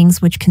of the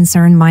things which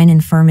concern mine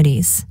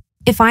infirmities.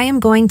 If I am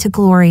going to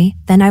glory,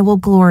 then I will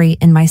glory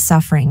in my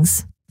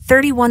sufferings.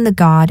 31 The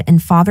God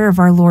and Father of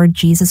our Lord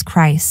Jesus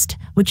Christ,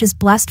 which is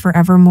blessed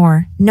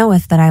forevermore,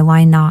 knoweth that I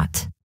lie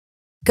not.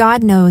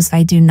 God knows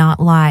I do not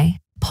lie.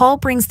 Paul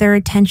brings their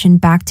attention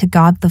back to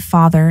God the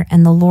Father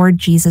and the Lord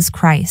Jesus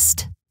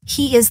Christ.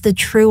 He is the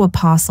true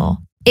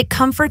apostle. It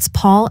comforts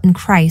Paul and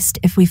Christ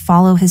if we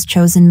follow his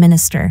chosen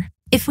minister.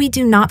 If we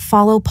do not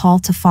follow Paul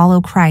to follow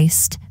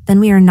Christ, then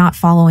we are not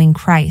following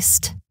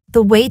Christ.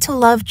 The way to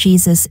love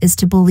Jesus is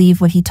to believe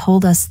what he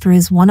told us through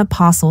his one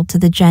apostle to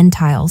the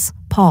Gentiles,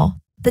 Paul.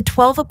 The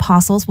 12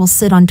 apostles will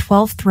sit on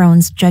 12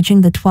 thrones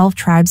judging the 12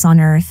 tribes on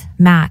earth.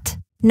 Matt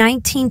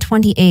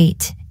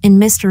 19:28. In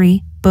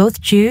mystery,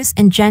 both Jews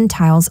and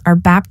Gentiles are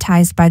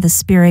baptized by the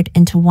Spirit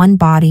into one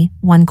body,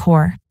 1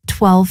 Cor.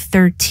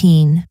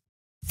 12:13.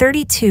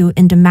 32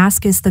 In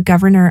Damascus the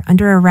governor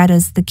under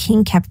Aretas the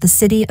king kept the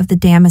city of the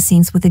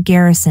Damascenes with a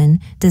garrison,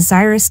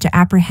 desirous to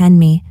apprehend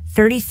me.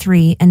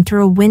 33 And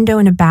through a window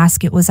in a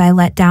basket was I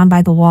let down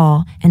by the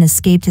wall, and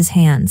escaped his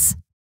hands.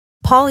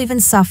 Paul even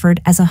suffered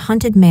as a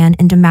hunted man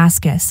in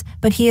Damascus,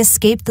 but he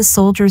escaped the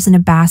soldiers in a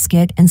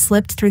basket and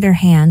slipped through their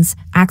hands.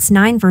 Acts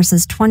 9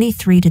 verses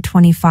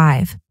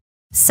 23-25.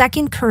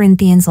 2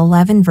 Corinthians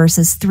 11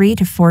 verses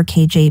 3-4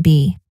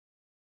 KJB.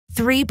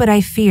 3 But I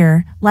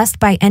fear, lest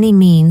by any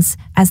means,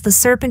 as the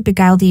serpent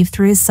beguiled Eve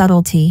through his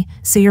subtilty,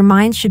 so your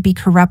minds should be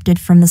corrupted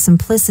from the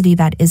simplicity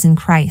that is in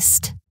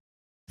Christ.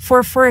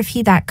 For if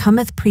he that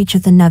cometh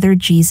preacheth another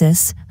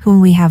Jesus,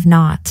 whom we have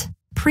not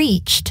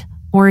preached,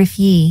 or if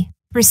ye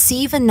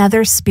receive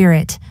another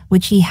spirit,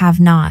 which ye have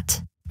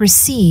not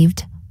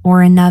received,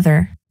 or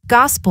another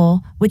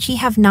gospel, which ye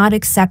have not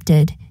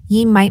accepted,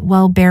 ye might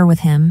well bear with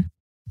him.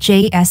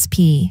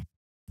 JSP.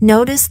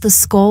 Notice the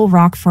skull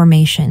rock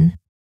formation.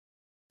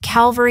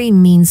 Calvary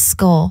means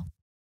skull.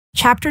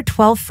 Chapter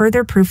 12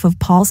 Further proof of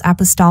Paul's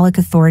apostolic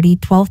authority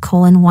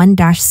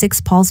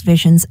 12:1-6 Paul's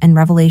visions and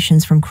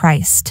revelations from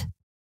Christ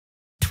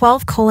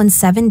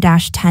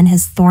 12:7-10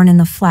 His thorn in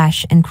the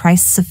flesh and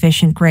Christ's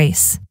sufficient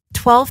grace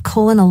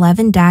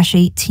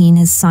 12:11-18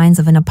 His signs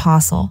of an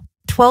apostle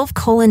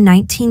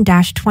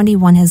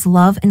 12:19-21 His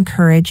love and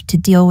courage to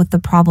deal with the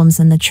problems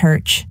in the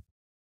church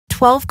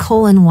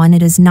 12:1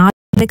 It is not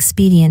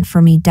expedient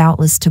for me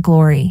doubtless to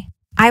glory.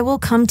 I will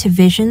come to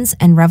visions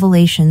and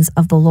revelations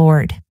of the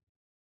Lord.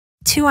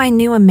 2 I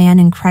knew a man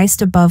in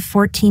Christ above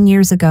 14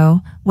 years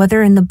ago,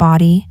 whether in the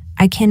body,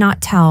 I cannot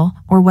tell,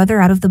 or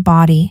whether out of the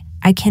body,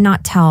 I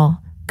cannot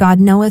tell. God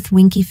knoweth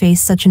winky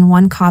face such an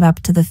one caught up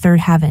to the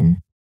third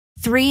heaven.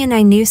 3 And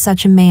I knew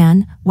such a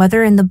man,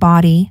 whether in the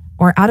body,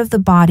 or out of the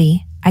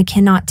body, I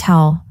cannot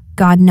tell.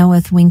 God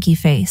knoweth winky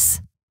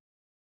face.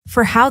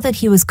 For how that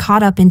he was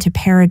caught up into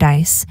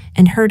paradise,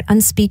 and heard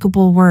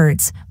unspeakable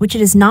words, which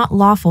it is not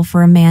lawful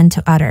for a man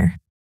to utter.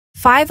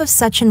 5 Of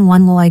such an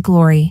one will I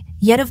glory,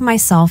 yet of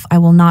myself I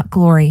will not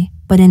glory,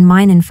 but in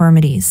mine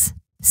infirmities.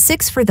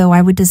 6 For though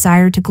I would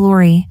desire to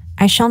glory,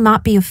 I shall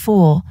not be a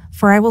fool,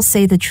 for I will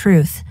say the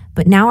truth,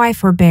 but now I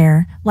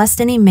forbear, lest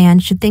any man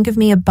should think of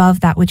me above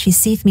that which he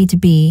seeth me to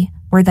be,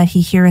 or that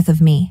he heareth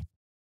of me.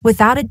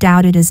 Without a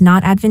doubt it is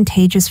not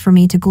advantageous for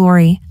me to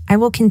glory. I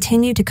will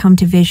continue to come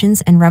to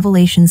visions and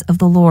revelations of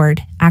the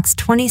Lord. Acts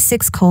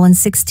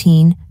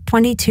 26:16,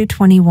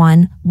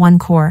 22:21, 1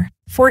 Cor.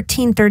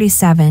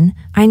 14:37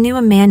 I knew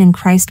a man in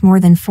Christ more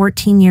than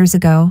 14 years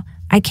ago.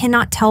 I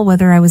cannot tell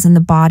whether I was in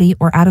the body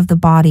or out of the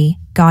body,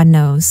 God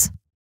knows.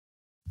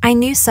 I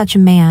knew such a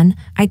man,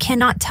 I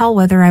cannot tell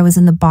whether I was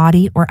in the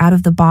body or out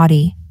of the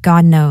body,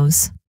 God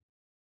knows.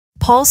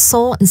 Paul's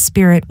soul and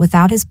spirit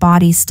without his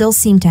body still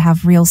seem to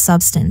have real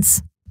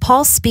substance.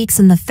 Paul speaks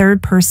in the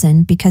third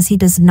person because he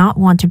does not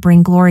want to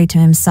bring glory to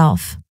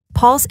himself.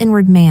 Paul's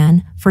inward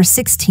man, verse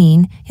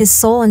 16, his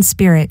soul and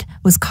spirit,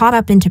 was caught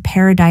up into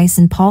paradise,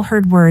 and Paul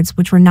heard words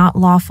which were not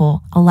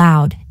lawful,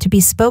 allowed, to be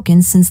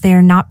spoken, since they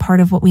are not part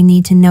of what we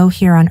need to know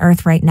here on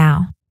earth right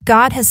now.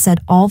 God has said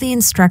all the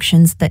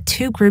instructions that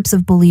 2 groups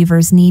of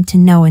believers need to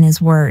know in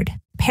His Word.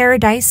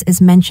 Paradise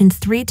is mentioned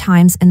 3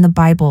 times in the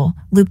Bible,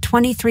 Luke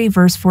 23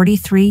 verse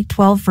 43,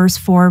 12 verse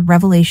 4,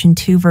 Revelation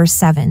 2 verse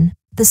 7.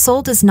 The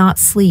soul does not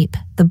sleep,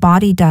 the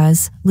body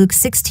does, Luke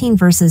 16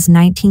 verses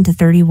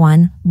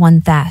 19-31,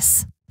 1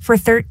 Thess. For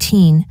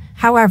 13,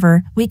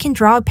 however, we can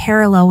draw a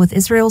parallel with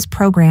Israel's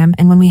program,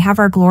 and when we have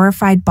our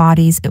glorified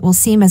bodies it will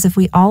seem as if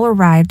we all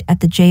arrived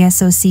at the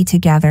JSOC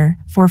together.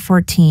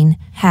 4:14,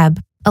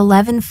 Heb.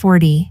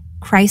 11:40,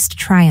 Christ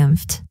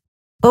triumphed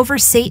over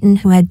Satan,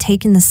 who had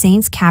taken the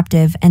saints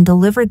captive and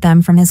delivered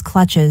them from his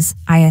clutches.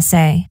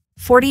 Isa.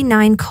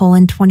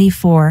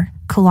 49:24,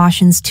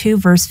 Colossians 2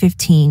 verse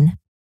 15.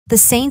 The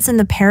saints in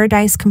the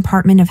paradise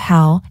compartment of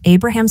hell,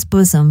 Abraham's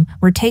bosom,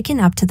 were taken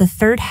up to the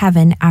third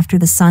heaven after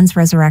the Son's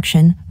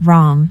resurrection.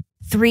 Rom.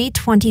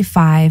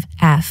 3:25,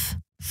 f.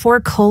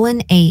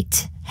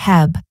 4:8,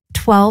 Heb.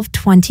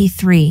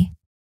 12:23.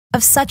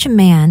 Of such a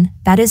man,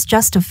 that is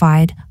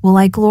justified, will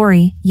I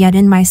glory, yet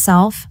in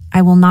myself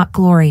I will not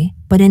glory,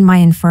 but in my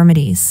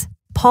infirmities.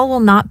 Paul will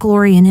not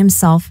glory in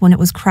himself when it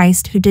was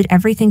Christ who did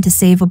everything to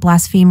save a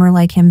blasphemer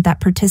like him that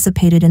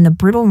participated in the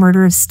brutal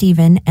murder of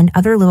Stephen and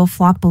other little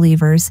flock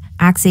believers.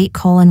 Acts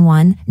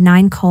 8:1,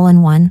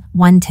 9:1,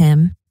 1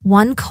 Tim.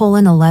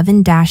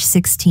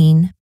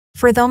 1:11-16.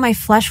 For though my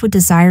flesh would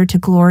desire to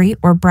glory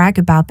or brag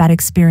about that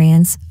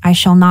experience, I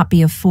shall not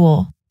be a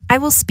fool. I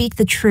will speak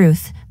the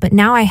truth, but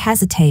now I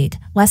hesitate,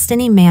 lest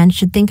any man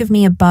should think of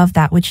me above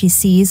that which he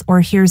sees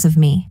or hears of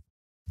me.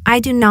 I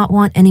do not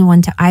want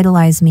anyone to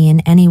idolize me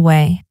in any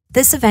way.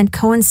 This event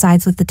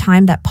coincides with the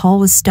time that Paul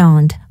was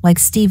stoned, like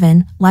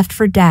Stephen, left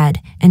for dead,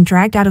 and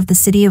dragged out of the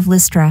city of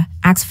Lystra.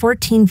 Acts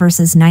 14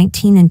 verses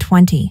 19 and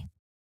 20.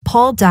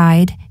 Paul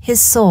died,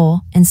 his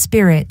soul and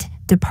spirit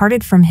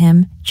departed from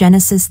him.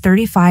 Genesis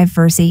 35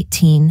 verse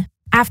 18.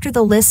 After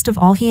the list of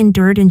all he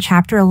endured in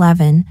chapter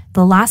 11,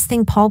 the last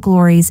thing Paul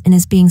glories in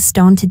is being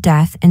stoned to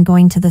death and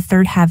going to the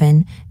third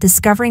heaven,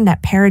 discovering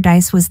that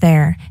paradise was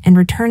there, and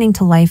returning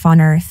to life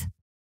on earth.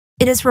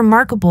 It is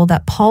remarkable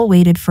that Paul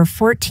waited for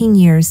 14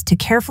 years to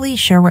carefully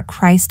share what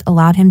Christ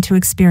allowed him to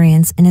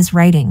experience in his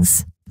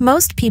writings.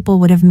 Most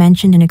people would have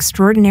mentioned an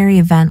extraordinary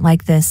event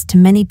like this to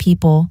many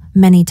people,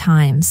 many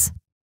times.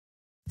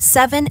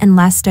 7 And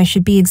lest I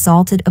should be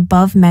exalted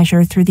above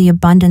measure through the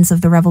abundance of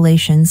the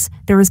revelations,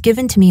 there was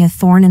given to me a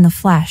thorn in the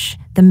flesh,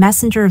 the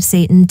messenger of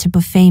Satan to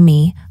buffet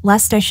me,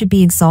 lest I should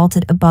be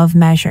exalted above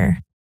measure.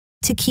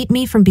 To keep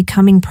me from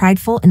becoming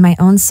prideful in my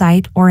own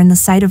sight or in the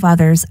sight of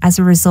others as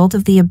a result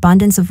of the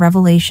abundance of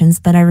revelations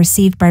that I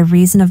received by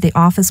reason of the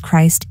office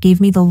Christ gave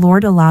me, the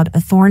Lord allowed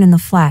a thorn in the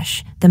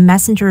flesh, the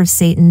messenger of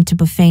Satan to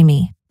buffet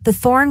me. The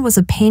thorn was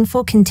a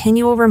painful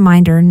continual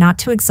reminder not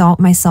to exalt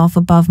myself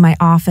above my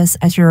office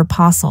as your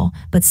apostle,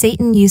 but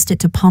Satan used it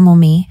to pummel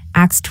me.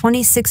 Acts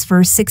 26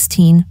 verse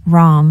 16,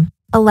 Rom.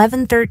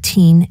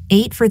 11:13,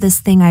 8 For this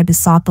thing I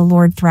besought the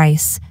Lord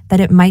thrice, that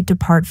it might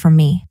depart from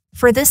me.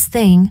 For this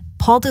thing,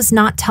 Paul does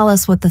not tell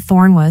us what the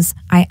thorn was.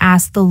 I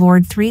asked the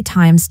Lord 3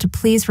 times to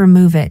please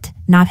remove it,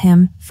 not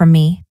him, from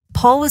me.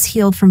 Paul was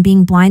healed from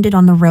being blinded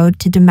on the road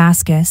to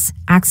Damascus,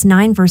 Acts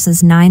 9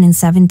 verses 9 and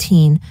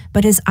 17,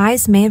 but his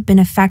eyes may have been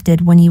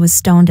affected when he was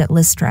stoned at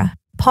Lystra.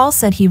 Paul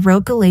said he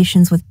wrote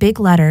Galatians with big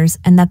letters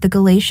and that the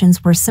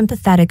Galatians were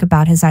sympathetic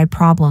about his eye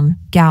problem,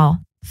 Gal.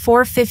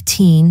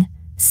 4:15,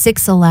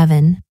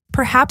 6:11.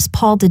 Perhaps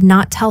Paul did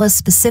not tell us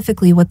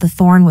specifically what the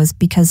thorn was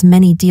because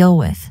many deal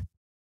with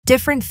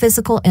different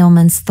physical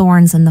ailments,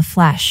 thorns in the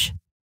flesh.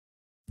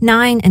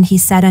 9 And he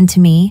said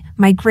unto me,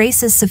 My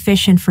grace is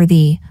sufficient for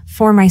thee,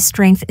 for my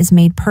strength is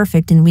made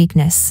perfect in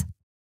weakness.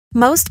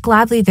 Most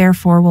gladly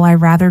therefore will I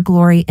rather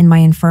glory in my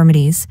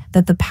infirmities,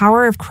 that the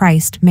power of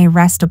Christ may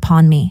rest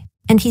upon me.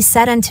 And he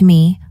said unto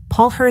me,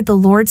 Paul heard the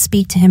Lord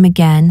speak to him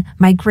again,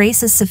 My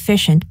grace is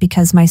sufficient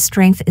because my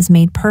strength is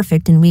made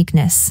perfect in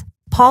weakness.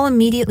 Paul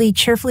immediately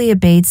cheerfully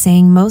obeyed,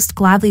 saying, Most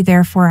gladly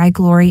therefore I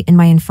glory in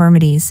my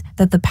infirmities,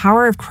 that the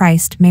power of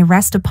Christ may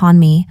rest upon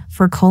me,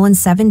 for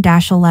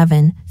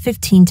 7-11,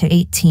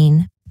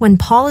 15-18. When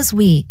Paul is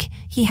weak,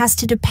 he has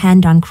to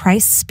depend on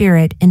Christ's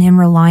Spirit in him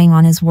relying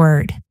on his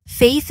word.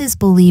 Faith is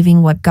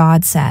believing what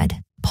God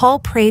said. Paul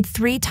prayed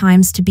 3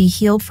 times to be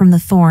healed from the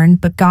thorn,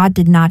 but God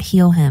did not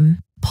heal him.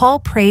 Paul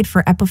prayed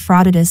for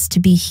Epaphroditus to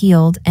be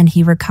healed and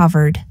he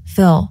recovered.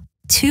 Phil.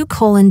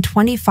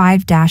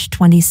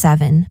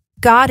 2:25-27.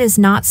 God is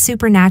not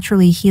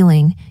supernaturally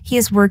healing, he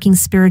is working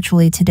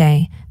spiritually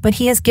today, but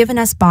he has given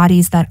us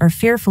bodies that are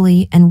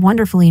fearfully and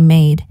wonderfully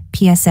made.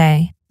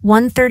 PSA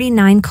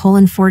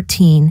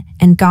 139:14,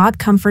 and God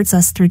comforts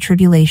us through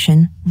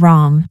tribulation.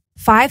 Rom.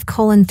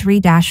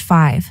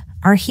 5:3-5.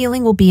 Our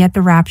healing will be at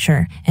the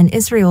rapture, and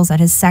Israel's at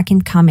his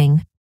second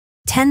coming.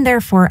 10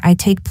 Therefore I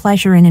take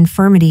pleasure in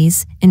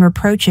infirmities, in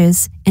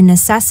reproaches, in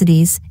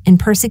necessities, in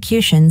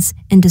persecutions,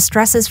 in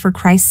distresses for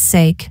Christ's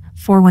sake,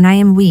 for when I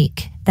am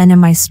weak, then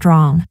am I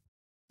strong.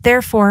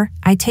 Therefore,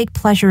 I take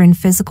pleasure in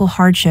physical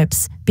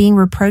hardships, being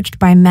reproached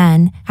by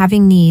men,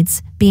 having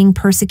needs, being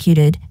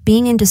persecuted,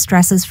 being in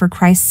distresses for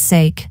Christ's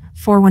sake,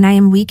 for when I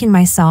am weak in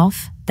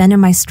myself, then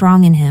am I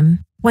strong in him.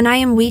 When I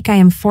am weak I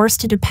am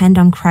forced to depend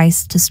on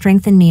Christ to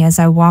strengthen me as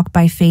I walk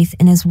by faith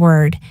in his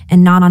word,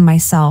 and not on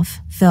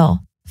myself.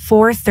 Phil.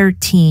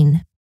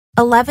 4:13.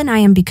 11 I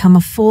am become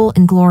a fool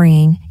in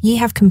glorying, ye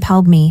have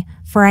compelled me,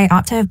 for I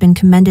ought to have been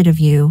commended of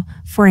you,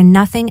 for in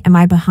nothing am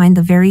I behind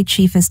the very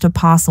chiefest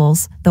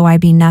apostles, though I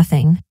be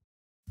nothing.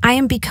 I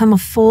am become a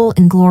fool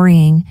in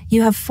glorying,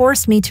 you have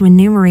forced me to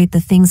enumerate the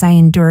things I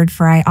endured,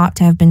 for I ought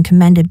to have been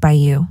commended by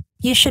you.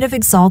 You should have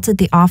exalted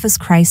the office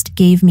Christ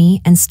gave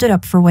me and stood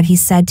up for what he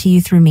said to you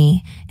through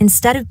me,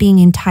 instead of being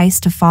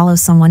enticed to follow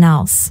someone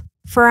else.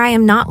 For I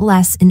am not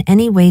less in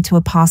any way to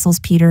apostles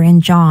Peter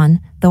and John,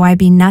 though I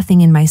be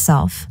nothing in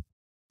myself.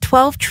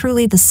 12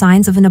 Truly the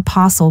signs of an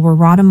apostle were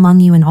wrought among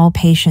you in all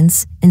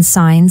patience, in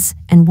signs,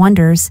 and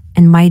wonders,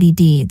 and mighty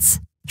deeds.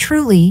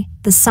 Truly,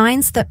 the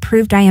signs that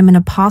proved I am an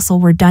apostle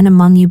were done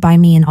among you by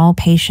me in all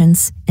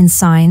patience, in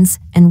signs,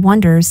 and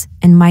wonders,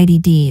 and mighty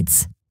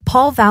deeds.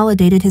 Paul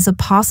validated his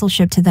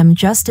apostleship to them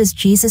just as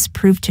Jesus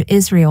proved to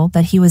Israel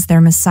that he was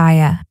their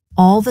Messiah.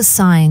 All the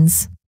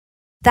signs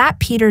that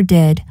Peter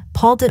did,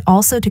 Paul did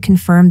also to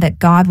confirm that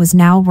God was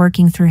now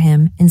working through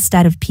him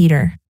instead of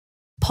Peter.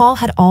 Paul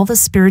had all the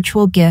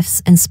spiritual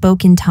gifts and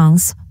spoke in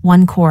tongues.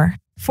 1 Cor.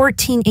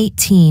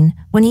 14:18.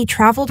 When he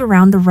traveled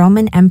around the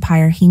Roman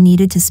Empire he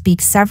needed to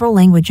speak several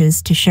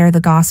languages to share the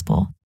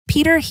gospel.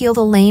 Peter healed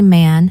a lame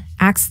man,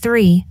 Acts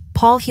 3.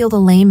 Paul healed a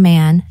lame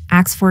man,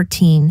 Acts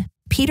 14.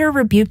 Peter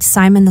rebuked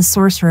Simon the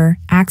sorcerer,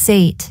 Acts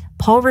 8.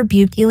 Paul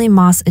rebuked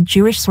Elymas, a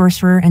Jewish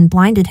sorcerer, and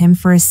blinded him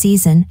for a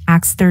season,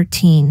 Acts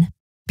 13.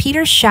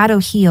 Peter's shadow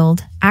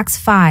healed, Acts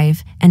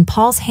 5, and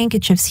Paul's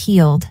handkerchiefs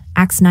healed,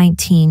 Acts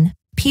 19.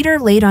 Peter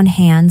laid on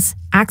hands,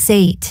 Acts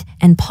 8,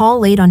 and Paul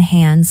laid on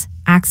hands,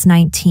 Acts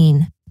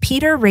 19.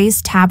 Peter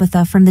raised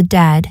Tabitha from the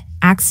dead,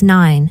 Acts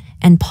 9,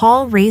 and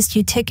Paul raised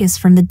Eutychus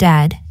from the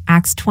dead,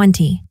 Acts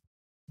 20.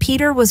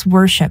 Peter was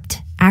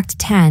worshipped, Act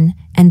 10,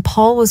 and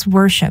Paul was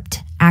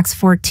worshipped, Acts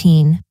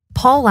 14.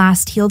 Paul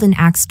last healed in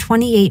Acts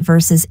 28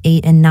 verses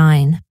 8 and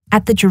 9.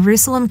 At the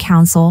Jerusalem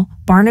Council,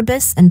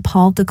 Barnabas and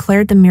Paul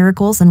declared the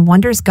miracles and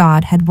wonders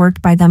God had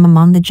worked by them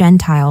among the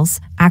Gentiles,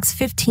 Acts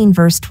 15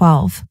 verse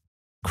 12.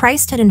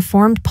 Christ had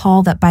informed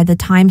Paul that by the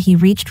time he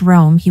reached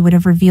Rome he would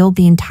have revealed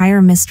the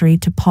entire mystery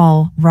to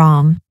Paul.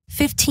 Rom.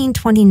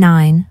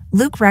 15:29.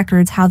 Luke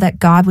records how that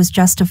God was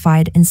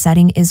justified in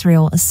setting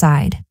Israel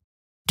aside.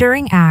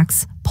 During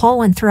Acts, Paul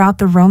went throughout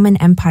the Roman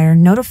Empire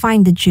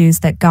notifying the Jews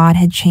that God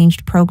had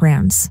changed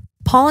programs.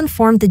 Paul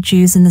informed the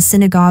Jews in the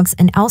synagogues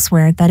and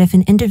elsewhere that if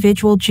an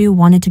individual Jew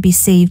wanted to be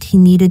saved he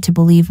needed to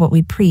believe what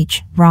we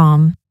preach.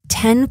 Rom.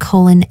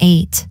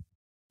 10:8.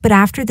 But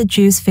after the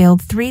Jews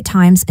failed 3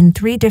 times in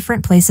 3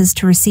 different places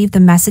to receive the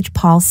message,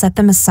 Paul set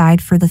them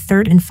aside for the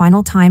third and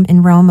final time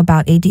in Rome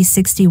about AD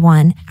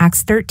 61,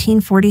 Acts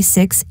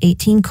 13:46,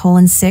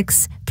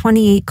 18:6,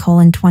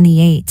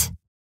 28:28.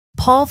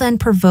 Paul then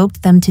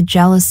provoked them to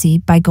jealousy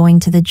by going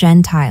to the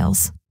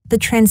Gentiles. The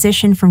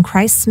transition from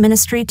Christ's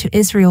ministry to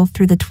Israel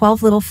through the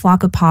 12 little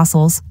flock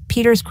apostles,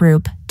 Peter's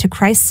group, to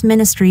Christ's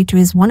ministry to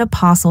his one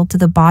apostle to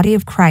the body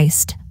of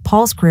Christ,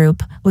 Paul's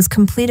group, was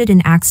completed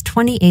in Acts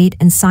 28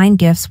 and sign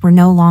gifts were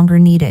no longer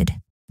needed.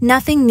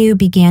 Nothing new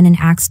began in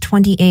Acts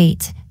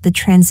 28, the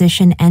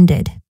transition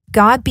ended.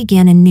 God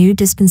began a new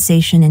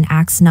dispensation in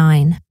Acts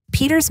 9.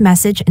 Peter's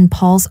message and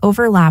Paul's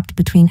overlapped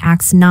between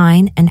Acts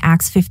 9 and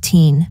Acts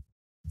 15.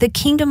 The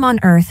kingdom on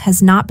earth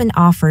has not been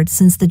offered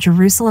since the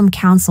Jerusalem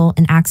Council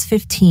in Acts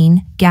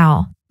 15,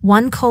 Gal.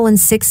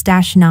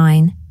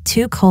 1:6-9,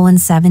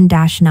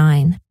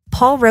 2:7-9.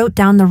 Paul wrote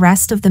down the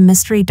rest of the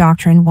mystery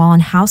doctrine while on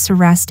house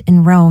arrest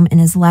in Rome in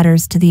his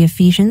letters to the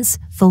Ephesians,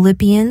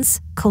 Philippians,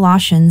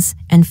 Colossians,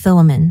 and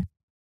Philemon.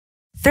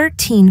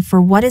 13.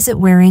 For what is it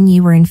wherein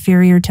you were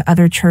inferior to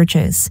other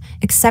churches,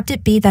 except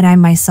it be that I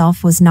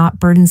myself was not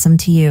burdensome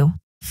to you?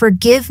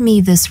 Forgive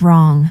me this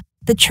wrong.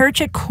 The church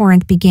at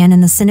Corinth began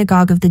in the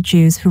synagogue of the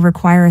Jews who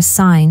require a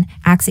sign,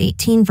 Acts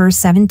 18 verse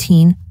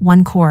 17,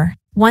 1 Cor.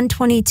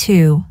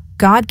 122.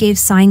 God gave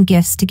sign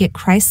gifts to get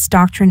Christ's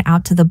doctrine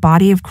out to the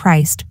body of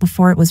Christ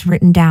before it was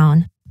written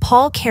down.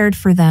 Paul cared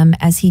for them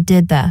as he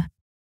did the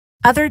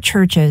other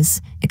churches,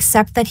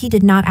 except that he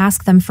did not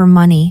ask them for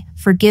money.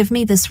 Forgive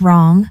me this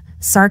wrong.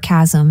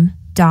 Sarcasm.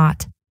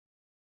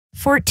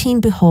 14.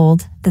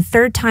 Behold, the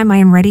third time I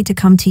am ready to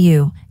come to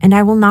you, and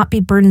I will not be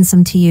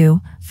burdensome to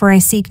you, for I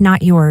seek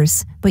not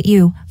yours, but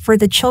you, for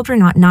the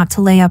children ought not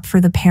to lay up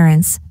for the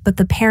parents, but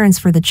the parents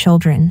for the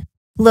children.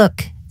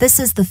 Look, this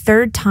is the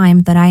third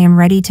time that I am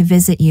ready to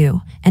visit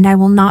you, and I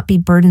will not be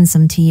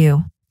burdensome to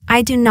you.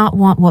 I do not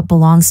want what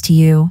belongs to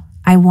you,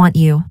 I want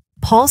you.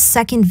 Paul's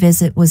second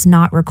visit was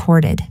not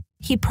recorded.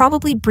 He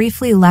probably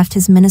briefly left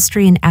his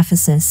ministry in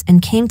Ephesus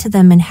and came to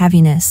them in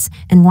heaviness,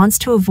 and wants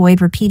to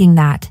avoid repeating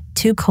that.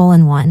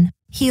 2:1.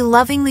 He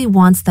lovingly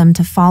wants them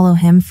to follow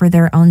him for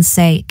their own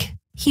sake.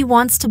 He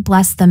wants to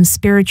bless them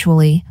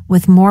spiritually,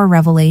 with more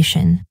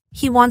revelation.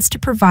 He wants to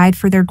provide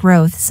for their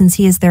growth since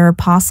he is their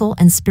apostle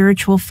and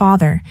spiritual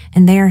father,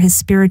 and they are his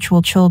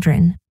spiritual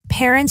children.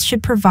 Parents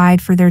should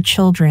provide for their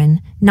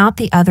children, not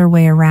the other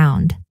way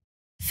around.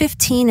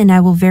 15. And I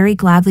will very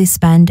gladly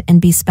spend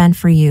and be spent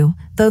for you,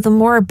 though the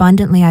more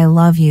abundantly I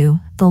love you,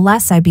 the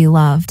less I be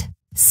loved.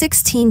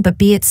 16. But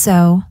be it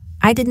so,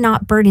 I did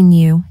not burden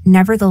you,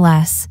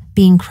 nevertheless,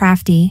 being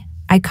crafty,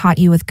 I caught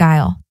you with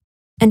guile.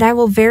 And I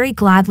will very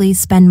gladly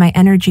spend my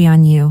energy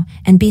on you,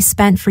 and be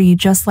spent for you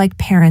just like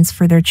parents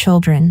for their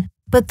children.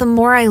 But the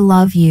more I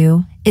love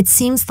you, it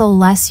seems the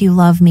less you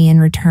love me in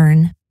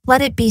return.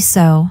 Let it be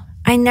so.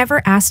 I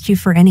never asked you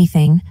for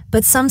anything,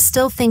 but some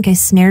still think I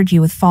snared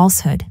you with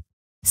falsehood.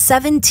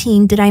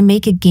 17. Did I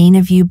make a gain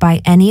of you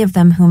by any of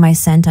them whom I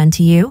sent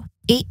unto you?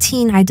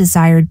 18. I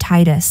desired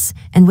Titus,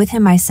 and with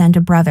him I sent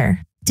a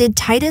brother. Did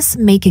Titus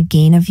make a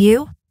gain of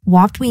you?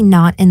 Walked we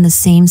not in the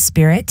same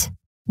spirit?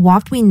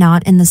 Walked we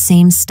not in the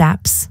same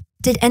steps?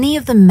 Did any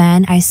of the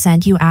men I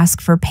sent you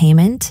ask for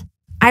payment?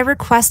 I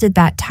requested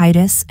that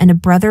Titus and a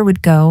brother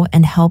would go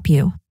and help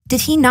you.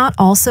 Did he not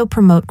also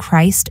promote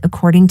Christ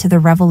according to the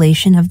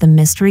revelation of the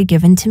mystery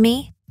given to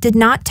me? Did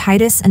not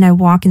Titus and I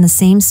walk in the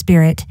same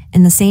spirit,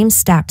 in the same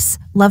steps,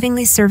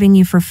 lovingly serving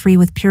you for free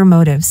with pure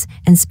motives,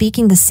 and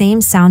speaking the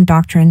same sound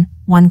doctrine?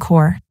 1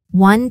 Cor.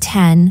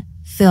 1:10,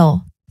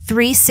 Phil.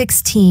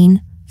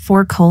 3:16,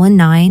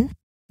 4:9.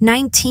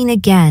 19.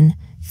 Again,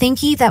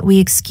 think ye that we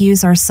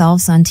excuse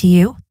ourselves unto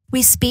you?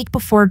 We speak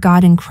before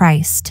God in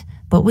Christ,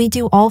 but we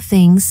do all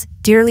things,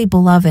 dearly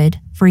beloved,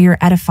 for your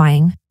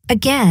edifying.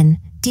 Again,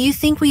 do you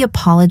think we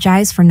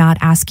apologize for not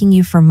asking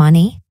you for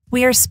money?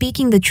 We are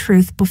speaking the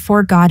truth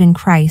before God in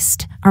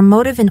Christ. Our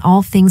motive in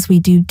all things we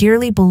do,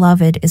 dearly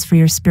beloved, is for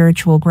your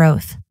spiritual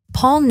growth.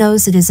 Paul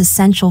knows it is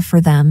essential for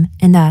them,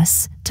 and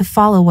us, to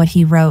follow what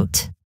he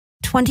wrote.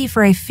 20.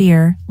 For I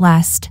fear,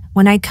 lest,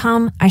 when I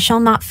come, I shall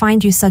not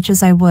find you such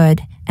as I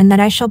would, and that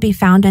I shall be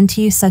found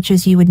unto you such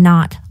as you would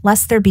not,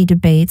 lest there be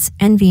debates,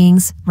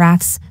 envyings,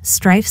 wraths,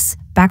 strifes,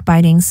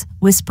 backbitings,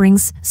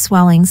 whisperings,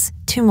 swellings,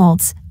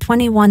 tumults.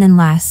 21. And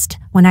lest,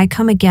 when I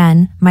come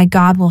again, my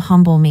God will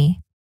humble me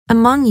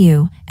among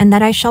you, and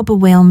that I shall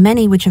bewail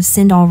many which have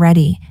sinned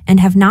already, and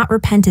have not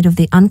repented of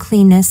the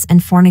uncleanness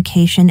and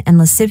fornication and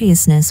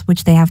lasciviousness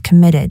which they have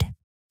committed.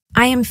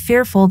 I am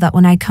fearful that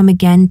when I come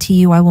again to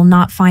you I will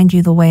not find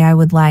you the way I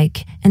would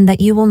like, and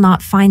that you will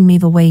not find me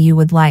the way you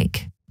would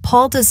like.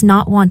 Paul does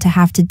not want to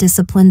have to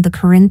discipline the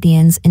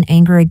Corinthians in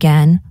anger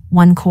again.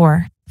 1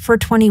 Cor.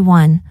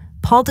 4:21.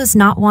 Paul does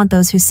not want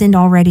those who sinned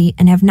already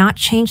and have not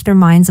changed their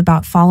minds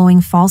about following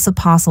false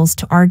apostles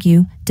to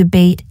argue,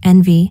 debate,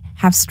 envy,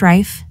 have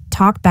strife,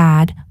 talk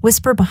bad,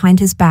 whisper behind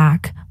his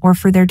back, or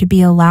for there to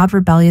be a loud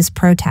rebellious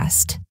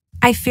protest.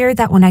 I fear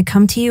that when I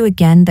come to you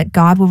again that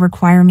God will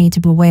require me to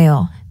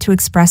bewail, to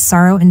express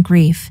sorrow and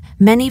grief,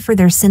 many for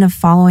their sin of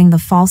following the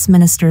false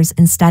ministers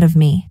instead of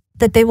me,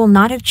 that they will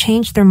not have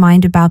changed their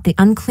mind about the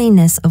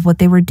uncleanness of what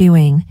they were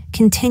doing,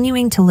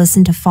 continuing to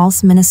listen to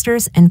false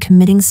ministers and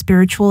committing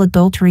spiritual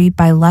adultery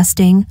by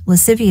lusting,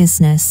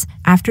 lasciviousness,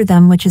 after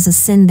them, which is a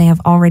sin they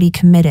have already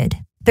committed.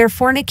 Their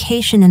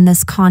fornication in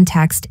this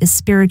context is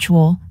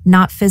spiritual,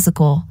 not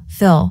physical.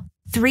 Phil.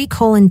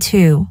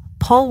 3:2.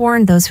 Paul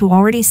warned those who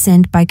already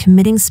sinned by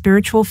committing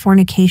spiritual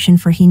fornication,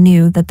 for he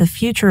knew that the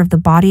future of the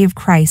body of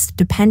Christ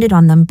depended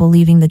on them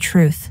believing the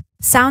truth.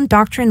 Sound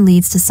doctrine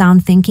leads to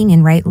sound thinking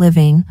and right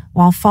living,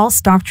 while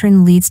false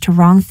doctrine leads to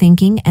wrong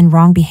thinking and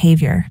wrong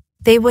behavior.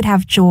 They would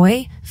have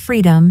joy,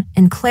 freedom,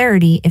 and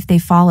clarity if they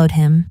followed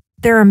him.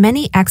 There are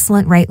many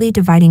excellent rightly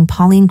dividing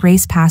Pauline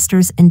grace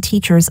pastors and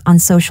teachers on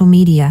social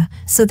media,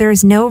 so there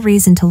is no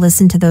reason to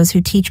listen to those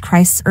who teach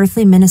Christ's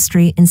earthly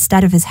ministry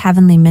instead of his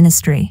heavenly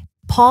ministry.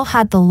 Paul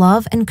had the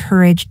love and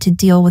courage to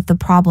deal with the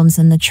problems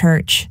in the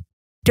church.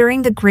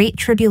 During the Great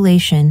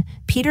Tribulation,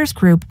 Peter's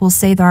group will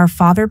say the Our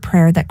Father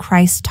prayer that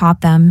Christ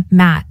taught them.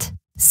 Matt.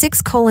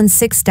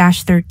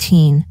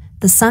 6:6-13.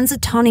 The Son's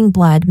atoning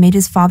blood made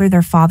his Father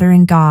their Father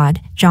in God.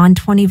 John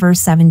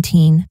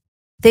 20:17.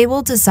 They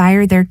will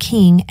desire their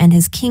king and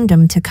his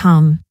kingdom to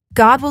come.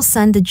 God will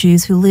send the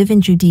Jews who live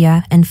in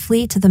Judea and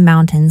flee to the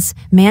mountains,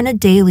 manna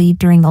daily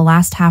during the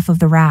last half of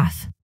the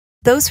wrath.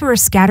 Those who are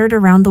scattered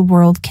around the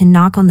world can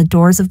knock on the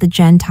doors of the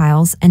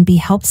Gentiles and be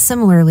helped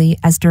similarly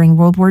as during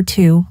World War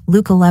II,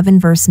 Luke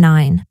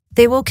 11:9.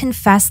 They will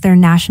confess their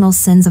national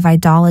sins of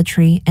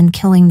idolatry and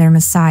killing their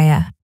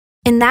Messiah.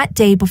 In that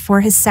day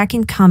before his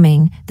second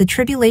coming, the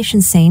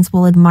tribulation saints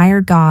will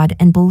admire God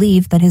and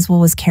believe that his will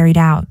was carried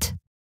out.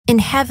 In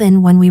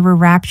heaven when we were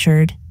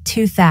raptured,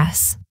 2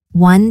 Thess.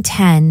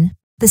 1:10.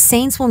 The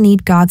saints will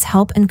need God's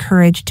help and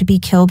courage to be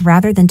killed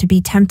rather than to be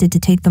tempted to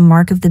take the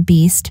mark of the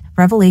beast.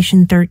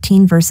 Revelation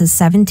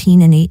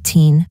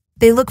 13:17-18.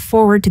 They look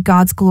forward to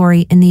God's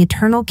glory in the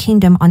eternal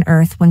kingdom on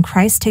earth when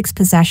Christ takes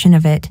possession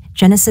of it.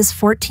 Genesis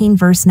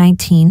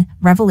 14:19,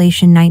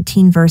 Revelation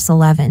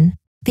 19:11.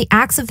 The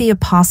Acts of the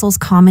Apostles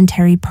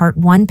Commentary Part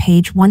 1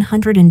 page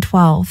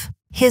 112.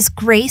 His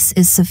grace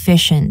is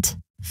sufficient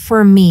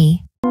for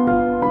me,